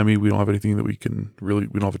ME. Tell the ME we don't have anything that we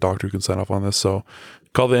don't have a doctor who can sign off on this. So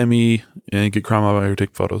call the ME and get crime out here,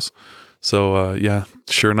 take photos. So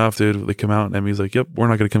sure enough, dude, they come out and ME's like, yep, we're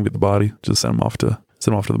not gonna come get the body. Just send him off to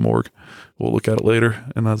the morgue. We'll look at it later.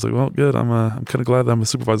 And I was like, well, good. I'm kind of glad that I'm a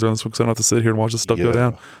supervisor on this one, because I don't have to sit here and watch this stuff go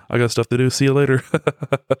down. I got stuff to do. See you later.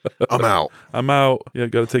 I'm out. Yeah,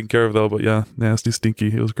 got it taken care of though. But yeah, nasty, stinky.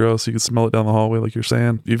 It was gross. You could smell it down the hallway, like you're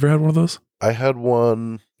saying. You ever had one of those? I had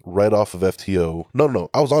one right off of FTO. No,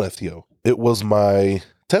 I was on FTO. It was my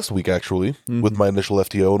test week, actually, with my initial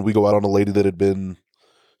FTO. And we go out on a lady that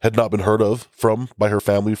had not been heard of by her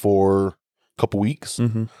family for a couple weeks.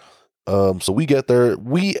 So we get there.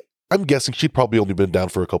 I'm guessing she'd probably only been down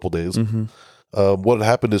for a couple days. What had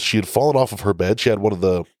happened is she had fallen off of her bed. She had one of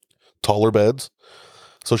the taller beds.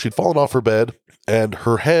 So she'd fallen off her bed, and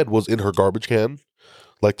her head was in her garbage can,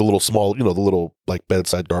 like the little small, the little like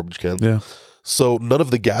bedside garbage can. Yeah. So none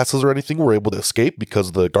of the gases or anything were able to escape,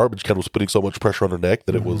 because the garbage can was putting so much pressure on her neck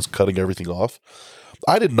that it was cutting everything off.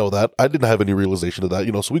 I didn't know that. I didn't have any realization of that.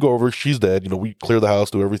 So we go over, she's dead. We clear the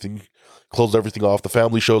house, do everything, close everything off. The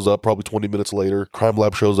family shows up probably 20 minutes later. Crime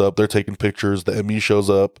lab shows up. They're taking pictures. The ME shows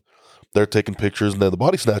up. They're taking pictures. And then the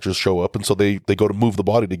body snatchers show up. And so they go to move the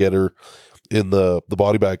body to get her in the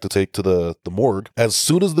body bag to take to the morgue. As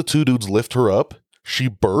soon as the two dudes lift her up, she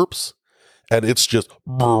burps. And it's just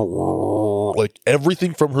like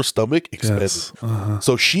everything from her stomach expanded. Yes.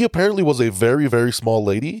 So she apparently was a very, very small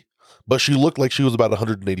lady, but she looked like she was about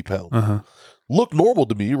 180 pounds. Looked normal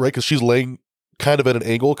to me, right? Because she's laying kind of at an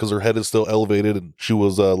angle, because her head is still elevated, and she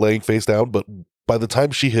was laying face down. But by the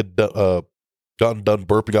time she had gotten done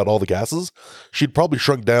burping out all the gases, she'd probably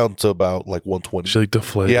shrunk down to about like 120. She like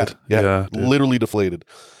deflated. Yeah, literally deflated.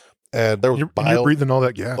 And there was bile. You're breathing all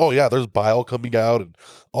that gas. Oh yeah, there's bile coming out and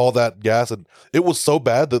all that gas, and it was so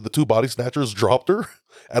bad that the two body snatchers dropped her,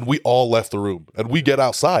 and we all left the room. And we get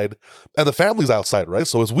outside, and the family's outside, right?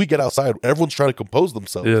 So as we get outside, everyone's trying to compose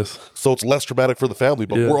themselves. Yes. So it's less traumatic for the family,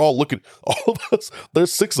 but we're all looking. All of us,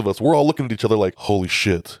 there's 6 of us. We're all looking at each other like, holy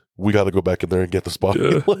shit, we got to go back in there and get this body.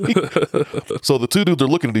 So the two dudes are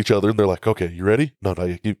looking at each other, and they're like, okay, you ready? No,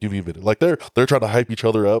 give me a minute. Like they're trying to hype each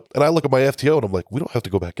other up. And I look at my FTO, and I'm like, we don't have to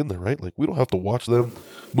go back in there, right? Like we don't have to watch them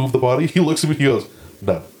move the body. He looks at me, he goes,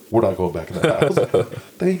 no, we're not going back in that house.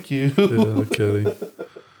 Thank you. Yeah, no kidding.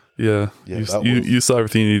 Yeah, you saw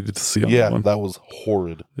everything you needed to see on that one. That was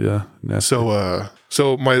horrid. Yeah, nasty.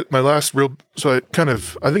 So my last real, so I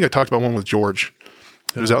think I talked about one with George.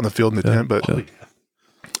 It was out in the field in the tent, but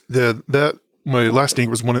my last date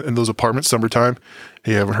was one in those apartments, summertime.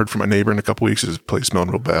 Hey, I haven't heard from my neighbor in a couple weeks. His place smelled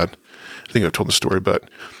real bad. I think I've told the story, but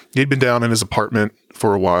he'd been down in his apartment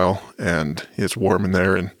for a while, and it's warm in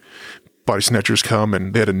there, and body snatchers come,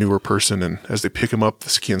 and they had a newer person, and as they pick him up, the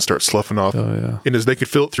skin starts sloughing off. Oh, yeah. And as they could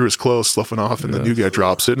feel it through his clothes sloughing off, and the new guy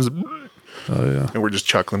drops it, and and we're just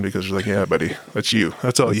chuckling because we're like, yeah, buddy, that's you.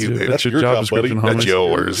 That's all you, baby. That's your job description, buddy. That's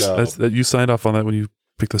yours. That you signed off on that when you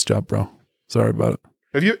picked this job, bro. Sorry about it.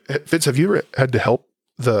 Have you ever had to help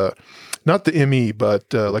not the ME,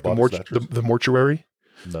 but like the mortuary?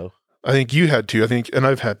 No. I think you had to. And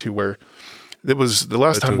I've had to, where it was the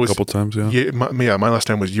last time was a couple times. My last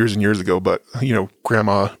time was years and years ago. But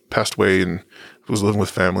grandma passed away and was living with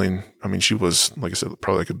family, and I mean, she was, like I said,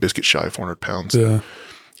 probably like a biscuit shy of 400 pounds. Yeah.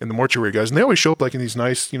 And the mortuary guys, and they always show up like in these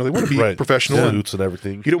nice, they want to be professional, suits and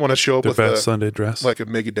everything. You don't want to show up with a Sunday dress, like a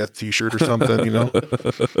Megadeth T-shirt or something,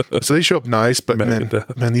 So they show up nice, but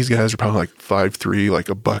man, these guys are probably like 5'3", like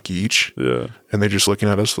 $1 each. Yeah, and they're just looking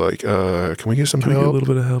at us like, "Can we get some help? Get a little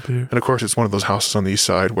bit of help here?" And of course, it's one of those houses on the east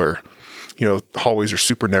side where the hallways are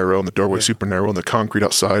super narrow and the doorway's super narrow and the concrete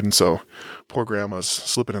outside. And so poor grandma's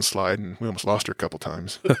slipping and sliding. And we almost lost her a couple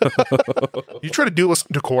times. You try to do with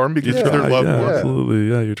decorum because you're their loved one. Absolutely.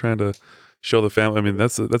 Yeah, you're trying to show the family. I mean,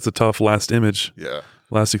 that's a tough last image. Yeah.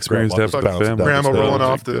 Last experience to have with the family. Grandma rolling Oh,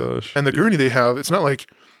 off my the gosh. and the gurney they have. It's not like,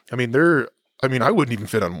 I wouldn't even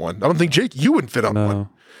fit on one. I don't think Jake, you wouldn't fit on one.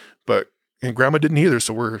 No. And grandma didn't either.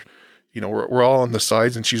 So we're all on the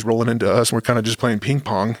sides and she's rolling into us and we're kind of just playing ping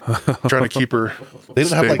pong, trying to keep her. They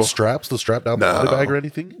didn't have like stable. straps to strap down the body bag or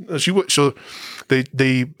anything.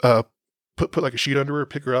 They put like a sheet under her,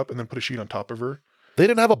 pick her up, and then put a sheet on top of her. They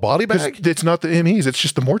didn't have a body 'Cause bag. it's not the MEs; it's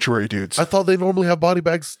just the mortuary dudes. I thought they normally have body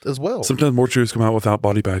bags as well. Sometimes mortuaries come out without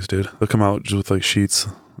body bags, dude. They'll come out just with like sheets.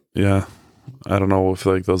 Yeah. I don't know if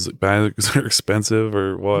like those bags are expensive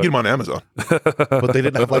or You what. get them on Amazon. But they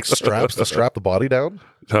didn't have like straps to strap the body down.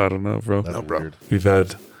 I don't know, bro. That's bro. weird. We've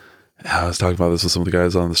had, I was talking about this with some of the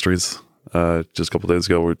guys on the streets just a couple days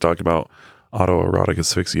ago. We were talking about autoerotic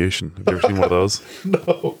asphyxiation. Have you ever seen one of those?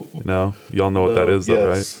 No? Y'all know what that is, though,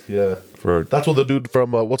 right? Yeah. For That's what the dude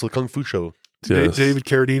from what's the Kung Fu show? yes, David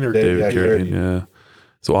Carradine or Dave- David yeah, Carradine, Carradine. yeah.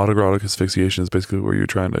 So autoerotic asphyxiation is basically where you're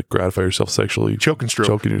trying to gratify yourself sexually, choke and stroke.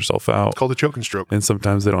 choking yourself out. It's called a choke and stroke. And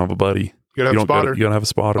sometimes they don't have a buddy. You gotta have a don't spotter. you don't have a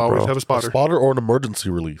spotter, Always bro. have a A spotter. spotter or an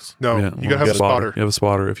emergency release. No, Yeah, you gotta have a spotter. You have a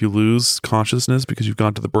spotter. If you lose consciousness because you've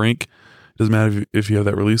gone to the brink, it doesn't matter if you have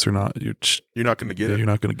that release or not. You're not going to get it. You're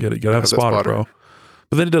not going to get it. You got to have a Have that spotter, spotter. bro.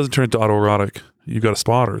 But then it doesn't turn into autoerotic. You got a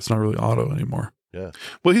spotter. It's not really auto anymore.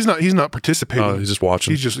 Well, he's not participating. He's just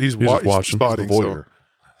watching. he's just watching. spotting. The voyeur.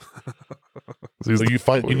 He's So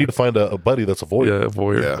the you need to find a buddy that's a voyeur. yeah, a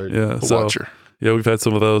voyeur. So, Yeah. the So watcher. yeah, we've had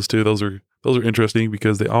some of those too. Those are interesting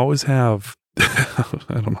because they always have. I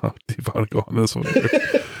don't know how deep I want to go on this one.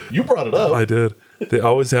 You brought it up. I did. They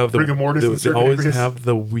always have the. Rigor mortis in They certain always areas. have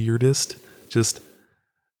the weirdest, just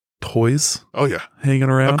toys Oh yeah, hanging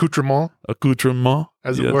around. accoutrement. Accoutrement,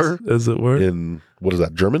 As it were. As it were. In what is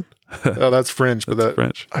that, German? Oh, that's French, but that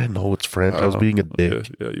French. I know it's French. I was being a dick.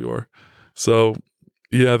 Yeah, you are. So,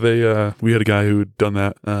 yeah, they we had a guy who had done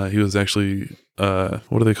that. He was actually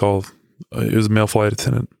what do they call? He was a male flight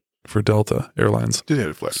attendant for Delta Airlines. didn't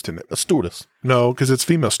have a flight attendant. A stewardess. No, because it's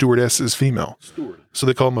female. Stewardess is female, so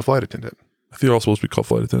they call him a flight attendant. I think they're all supposed to be called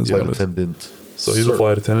flight attendants. Flight but- attendant. So he's a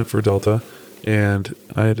flight attendant for Delta. And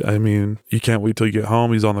I mean, you can't wait till you get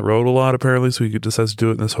home. He's on the road a lot, apparently. So he decides to do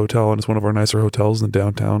it in this hotel. And it's one of our nicer hotels in the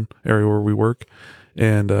downtown area where we work.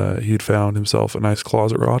 And he'd found himself a nice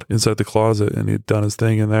closet rod inside the closet. And he'd done his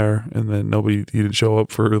thing in there. And then he didn't show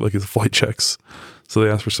up for like his flight checks. So they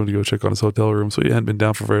asked for somebody to go check on his hotel room. So he hadn't been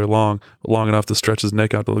down for very long enough to stretch his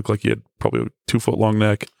neck out to look like he had probably a 2-foot long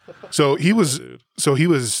neck. So he was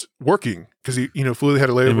working because he flew. They had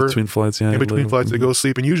a layover In between flights, yeah. in between flights. They go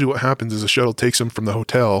sleep, and usually what happens is a shuttle takes him from the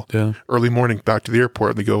hotel Yeah. early morning back to the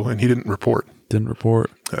airport. And they go, and he didn't report. Didn't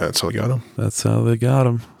report. That's how they got him. That's how they got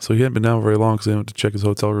him. So he hadn't been down very long because they went to check his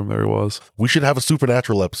hotel room. There he was. We should have a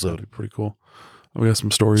supernatural episode. Pretty cool. We got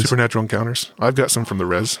some stories. Supernatural encounters. I've got some from the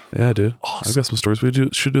res. Yeah, dude. I've got some stories. We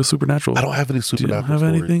should do a supernatural. I don't have any Do you supernatural have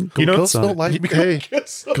stories. anything? Go You know, get Ghosts some. don't like me. Hey,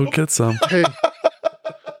 Go get some. hey,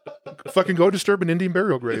 fucking go disturb an Indian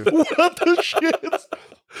burial grave. What the shit?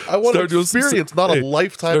 I want to Start doing some- experience, not hey, a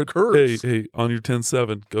lifetime curse. Hey, on your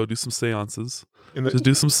 10-7, go do some seances. In the- Just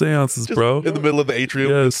do some seances, bro. In the middle of the atrium,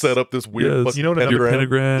 Yes. set up this weird Yes. fucking You know what Your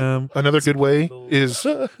pentagram. pentagram. Another good way is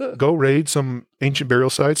go raid some ancient burial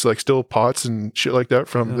sites, like still pots and shit like that.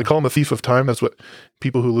 They call them a thief of time. That's what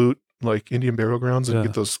people who loot like Indian burial grounds and Yeah.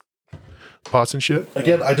 get those pots and shit.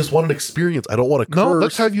 Again, I just want an experience. I don't want to curse. No,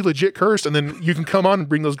 let's have you legit cursed, and then you can come on and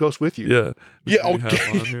bring those ghosts with you. Yeah. Yeah, We have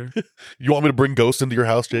okay. on here. You want me to bring ghosts into your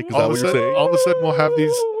house, Jake? Is that what you're saying? All of a sudden, we'll have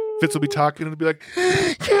these. Fitz will be talking and it'll be like,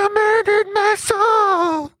 "You murdered my soul."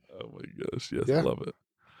 Oh my gosh. Yes, Yeah. I love it.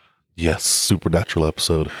 Yes, supernatural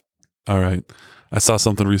episode. All right. I saw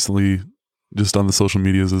something recently just on the social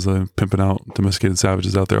medias as I'm pimping out domesticated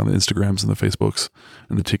savages out there on the Instagrams and the Facebooks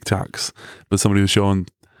and the TikToks. But somebody was showing,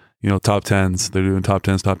 top 10s. They're doing top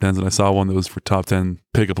 10s. And I saw one that was for top 10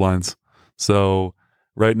 pickup lines. So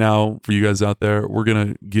right now, for you guys out there, we're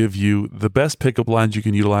going to give you the best pickup lines you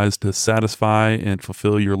can utilize to satisfy and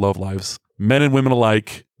fulfill your love lives. Men and women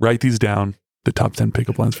alike, write these down. The top 10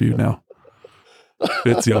 pickup lines for you now.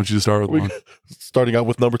 Fitz, why don't you start with one? Starting out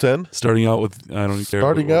with number 10. Starting out with, I don't even care.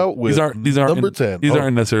 Starting out with these aren't number 10. These Oh.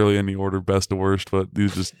 aren't necessarily any order, best to worst, but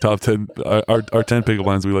these are just top 10. Our 10 pickup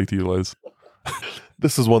lines we like to utilize.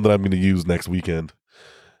 This is one that I'm going to use next weekend.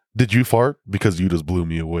 Did you fart? Because you just blew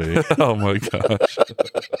me away. Oh my gosh!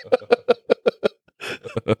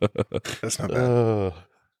 That's not bad.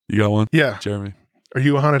 You got one, Yeah. Jeremy? Are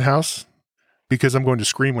you a haunted house? because I'm going to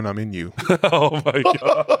scream when I'm in you. Oh my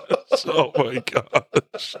gosh. Oh my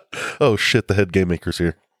gosh. Oh shit, the head game maker's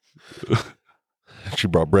here. She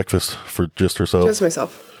brought breakfast for just herself. Just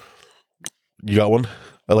myself. You got one?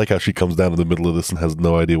 I like how she comes down in the middle of this and has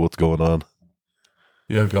no idea what's going on.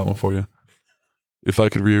 Yeah, I've got one for you. If I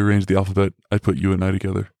could rearrange the alphabet, I'd put you and I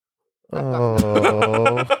together.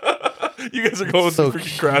 Oh, You guys are going So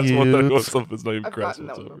freaking crass one cute. with something that's not even I've crass gotten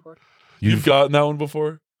that one whatsoever. before. You've gotten that one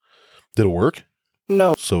before? did it work?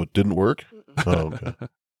 No. So it didn't work? Oh, okay.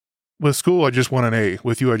 With school, I just want an A.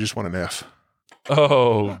 With you, I just want an F.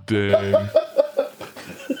 Oh, dang.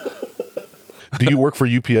 Do you work for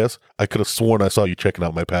UPS? I could have sworn I saw you checking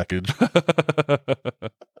out my package.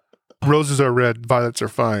 Roses are red, violets are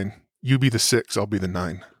fine. You be the 6, I'll be the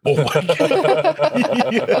 9. Oh my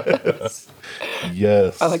god. Yes.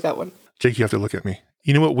 Yes. I like that one. Jake, you have to look at me.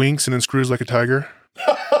 You know what winks and then screws like a tiger?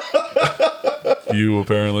 You,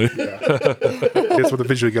 apparently. That's what the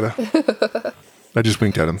visually gotta. I just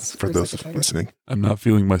winked at him for Screws those like a tiger. listening. I'm not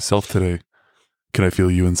feeling myself today. Can I feel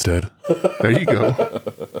you instead? There you go.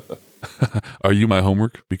 Are you my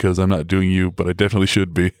homework? Because I'm not doing you, but I definitely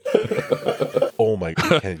should be. Oh my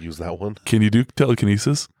god. I can't use that one. Can you do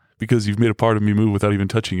telekinesis? Because you've made a part of me move without even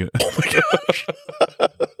touching it. Oh my gosh.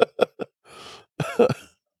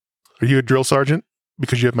 Are you a drill sergeant?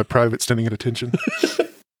 Because you have my private standing at attention.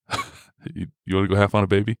 You want to go half on a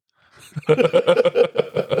baby?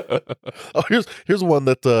 Oh, here's one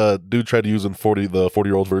that dude tried to use in the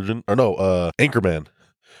 40-year-old version. Or no, Anchorman.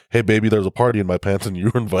 Hey baby, there's a party in my pants and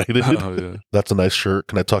you were invited. Oh, yeah. That's a nice shirt.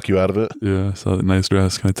 Can I tuck you out of it? Yeah, so that nice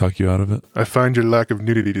dress. Can I talk you out of it? I find your lack of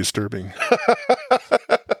nudity disturbing.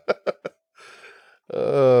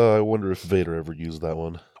 I wonder if Vader ever used that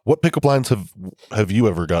one. What pickup lines have you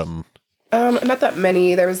ever gotten? Not that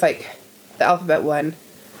many. There was like the alphabet one.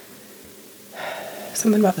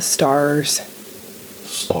 Something about the stars.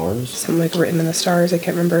 Stars? Something like written in the stars. I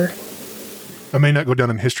can't remember. I may not go down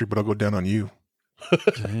in history, but I'll go down on you.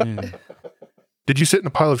 Dang. Did you sit in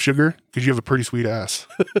a pile of sugar? Because you have a pretty sweet ass.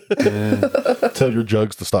 Tell your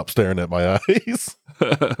jugs to stop staring at my eyes.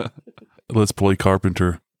 Let's play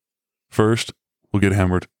carpenter. First, we'll get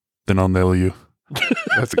hammered. Then I'll nail you.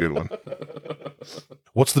 That's a good one.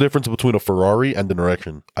 What's the difference between a Ferrari and an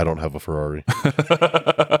erection? I don't have a Ferrari.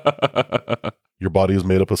 Your body is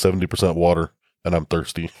made up of 70% water, and I'm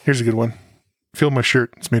thirsty. Here's a good one. Feel my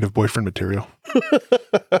shirt. It's made of boyfriend material.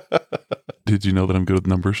 Did you know that I'm good with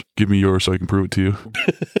numbers? Give me yours so I can prove it to you.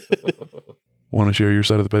 Want to share your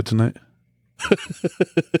side of the bed tonight?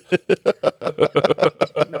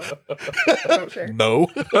 Don't share. No.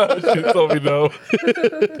 She told me no.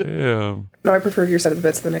 Damn. No, I prefer your side of the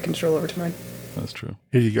bit so then I can stroll over to mine. That's true.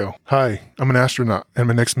 Here you go. Hi, I'm an astronaut, and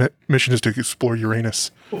my next mission is to explore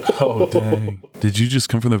Uranus. Oh, dang. Did you just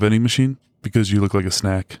come from the vending machine? Because you look like a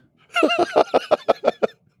snack.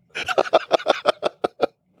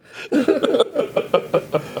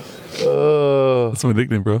 That's my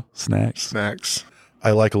nickname, bro. Snacks. Snacks.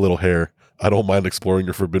 I like a little hair. I don't mind exploring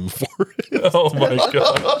your forbidden forest. Oh, my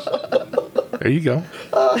God. There you go.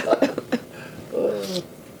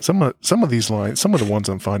 Some of these lines, some of the ones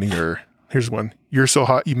I'm finding are, here's one. You're so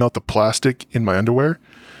hot you melt the plastic in my underwear.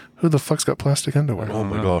 Who the fuck's got plastic underwear? Oh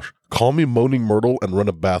my gosh. Call me Moaning Myrtle and run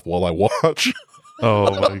a bath while I watch.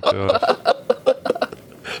 Oh, my God.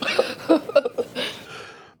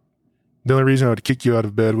 The only reason I would kick you out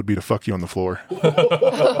of bed would be to fuck you on the floor.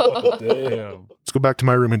 Damn. Let's go back to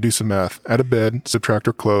my room and do some math. Add a bed, subtract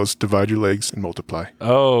or close, divide your legs, and multiply.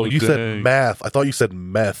 Oh, You dang. said math. I thought you said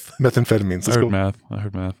meth. Methamphetamines. I Let's heard go. math. I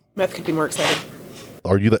heard math. Meth could be more exciting.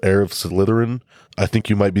 Are you the heir of Slytherin? I think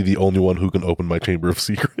you might be the only one who can open my chamber of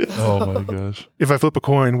secrets. Oh, my gosh. If I flip a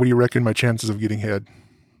coin, what do you reckon my chances of getting head?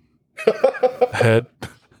 Head.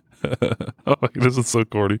 Oh, this is so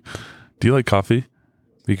corny. Do you like coffee?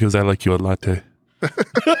 Because I like you a latte.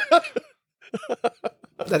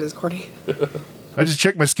 That is corny. I just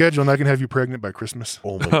checked my schedule and I can have you pregnant by Christmas.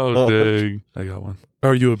 Oh my Oh, god. dang. I got one.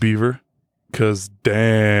 Are you a beaver? Because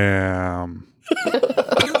damn.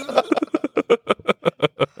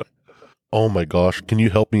 Oh my gosh. Can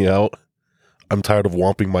you help me out? I'm tired of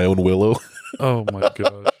womping my own willow. Oh, my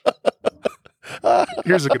gosh.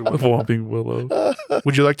 Here's a good one. Whomping willow.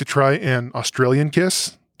 Would you like to try an Australian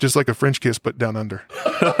kiss? Just like a French kiss, but down under.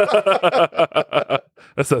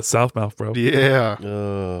 That's that South mouth, bro. Yeah.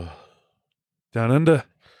 Down under.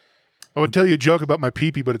 I would tell you a joke about my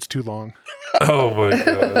pee-pee, but it's too long. Oh, my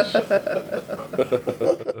gosh.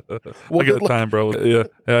 Well, I got time, bro. Yeah,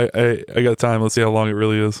 I got time. Let's see how long it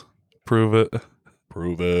really is. Prove it.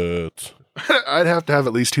 Prove it. I'd have to have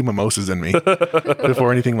at least 2 mimosas in me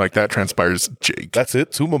before anything like that transpires, Jake. That's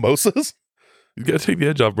it? 2 mimosas? You got to take the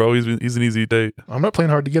edge off, bro. He's an easy date. I'm not playing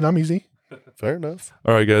hard to get. I'm easy. Fair enough.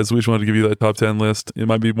 All right, guys. We just wanted to give you that top 10 list. It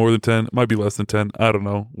might be more than 10. It might be less than 10. I don't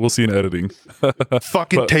know. We'll see in editing.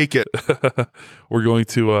 Fucking take it. We're going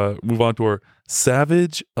to move on to our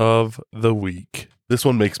Savage of the Week. This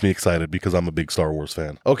one makes me excited because I'm a big Star Wars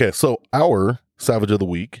fan. Okay, so our Savage of the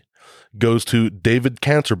Week goes to David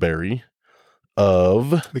Canterbury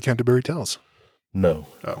of... The Canterbury Tales. No.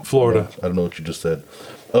 Florida. I don't know what you just said.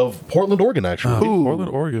 Of Portland, Oregon, actually. Portland,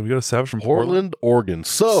 Oregon. We got a Savage from Portland. Portland, Oregon.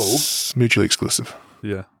 So... It's mutually exclusive.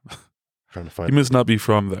 Yeah. Trying to He find... must not be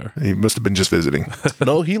from there. He must have been just visiting.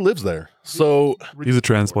 No, he lives there. So... He's a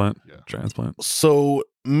transplant. Yeah. Transplant. So,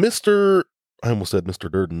 I almost said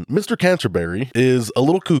Mr. Durden. Mr. Canterbury is a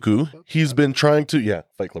little cuckoo. He's been trying to... Yeah,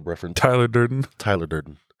 Fight Club reference. Tyler Durden. Tyler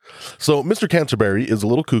Durden. So Mr. Canterbury is a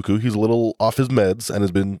little cuckoo. He's a little off his meds and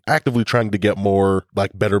has been actively trying to get more,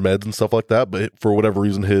 like, better meds and stuff like that. But for whatever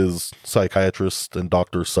reason, his psychiatrist and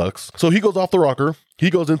doctor sucks. So he goes off the rocker. He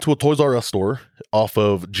goes into a Toys R Us store off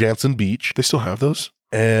of Jansen Beach. They still have those?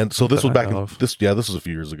 And so this was back in... Of. This was a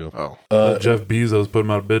few years ago. Oh. Jeff Bezos put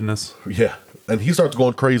him out of business. Yeah. And he starts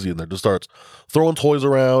going crazy in there, just starts throwing toys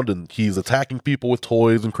around, and he's attacking people with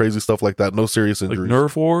toys and crazy stuff like that. No serious Like injuries.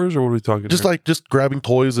 Nerf Wars, or what are we talking Just here? like just grabbing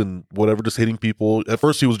toys and whatever, just hitting people. At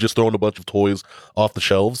first, he was just throwing a bunch of toys off the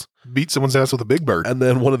shelves. Beat someone's ass with a big bird. And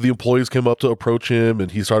then one of the employees came up to approach him,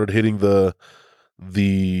 and he started hitting the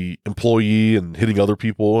employee and hitting other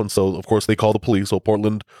people. And so, of course, they call the police. So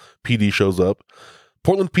Portland PD shows up.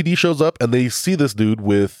 Portland PD shows up, and they see this dude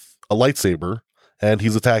with a lightsaber, and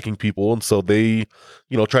he's attacking people. And so they,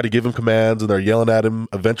 try to give him commands, and they're yelling at him.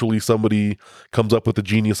 Eventually, somebody comes up with a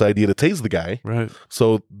genius idea to tase the guy. Right.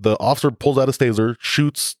 So the officer pulls out his taser,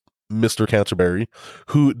 shoots Mr. Canterbury,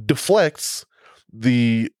 who deflects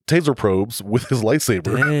the taser probes with his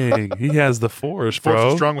lightsaber. Dang, he has the force, Force bro.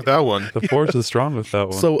 is strong with that one. The force is strong with that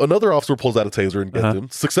one. So another officer pulls out a taser and gets Uh-huh. him,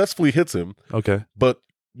 successfully hits him. Okay. But,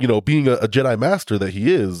 being a Jedi master that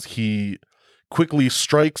he is, he quickly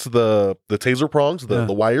strikes the taser prongs, the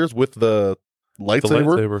wires with the The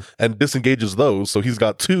lightsaber, lightsaber. and disengages those. So he's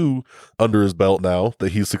got two under his belt now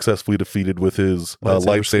that he's successfully defeated with his Lightsaber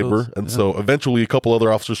lightsaber. skills. And Yeah. so eventually a couple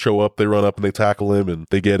other officers show up. They run up and they tackle him, and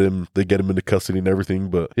they get him into custody and everything.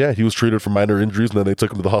 But yeah, he was treated for minor injuries, and then they took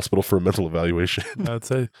him to the hospital for a mental evaluation. I'd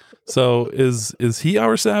say. So is he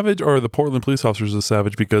our savage, or are the Portland police officers a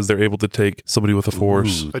savage because they're able to take somebody with a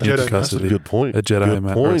force Ooh, A into Jedi That's a custody? good point. A Jedi Good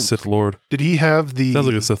or a point. Sith Lord. Did he have the? Sounds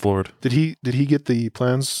like a Sith Lord. Did he get the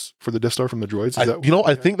plans for the Death Star from the droids? Is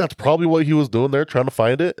I think that's probably what he was doing there, trying to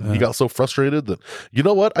find it. And he Yeah. got so frustrated that, you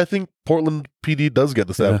know what? I think Portland PD does get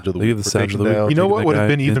the Savage of the they Week. get the for Savage of taking the Week. down- You know taking what that would have guy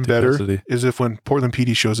been even into better custody. is if when Portland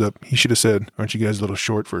PD shows up, he should have said, "Aren't you guys a little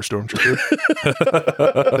short for a stormtrooper?"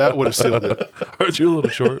 That would have sealed it. Aren't you a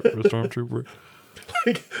little short for a stormtrooper?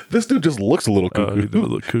 This dude just looks a little cuckoo. He's a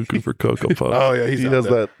little cuckoo for Cocoa Puffs. Oh yeah, He has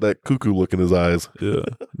that cuckoo look in his eyes. Yeah.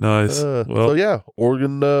 Nice. So Well, yeah,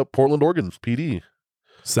 Portland, Oregon, PD.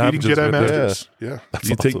 Beating savages Jedi right there. Masters. Yeah. That's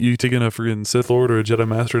You awesome. you taking a freaking Sith Lord or a Jedi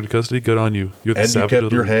Master into custody? Good on you. You're the And you savage kept of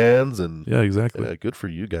the your week. hands, and Yeah, exactly. yeah, good for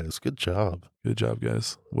you guys. Good job. Good job,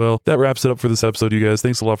 guys. Well, that wraps it up for this episode, you guys.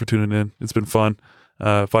 Thanks a lot for tuning in. It's been fun.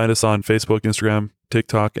 Find us on Facebook, Instagram,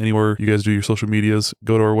 TikTok, anywhere you guys do your social medias.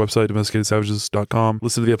 Go to our website, domesticatedsavages.com.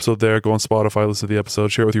 Listen to the episode there. Go on Spotify, listen to the episode,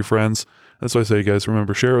 share it with your friends. That's what I say, guys.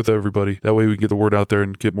 Remember, share it with everybody. That way we can get the word out there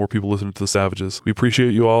and get more people listening to the Savages. We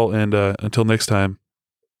appreciate you all, and until next time,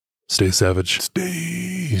 stay savage.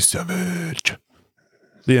 Stay savage.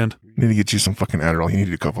 The end. You need to get you some fucking Adderall. You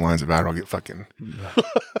need a couple lines of Adderall.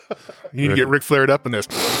 You need to get Ric Flaired up in this.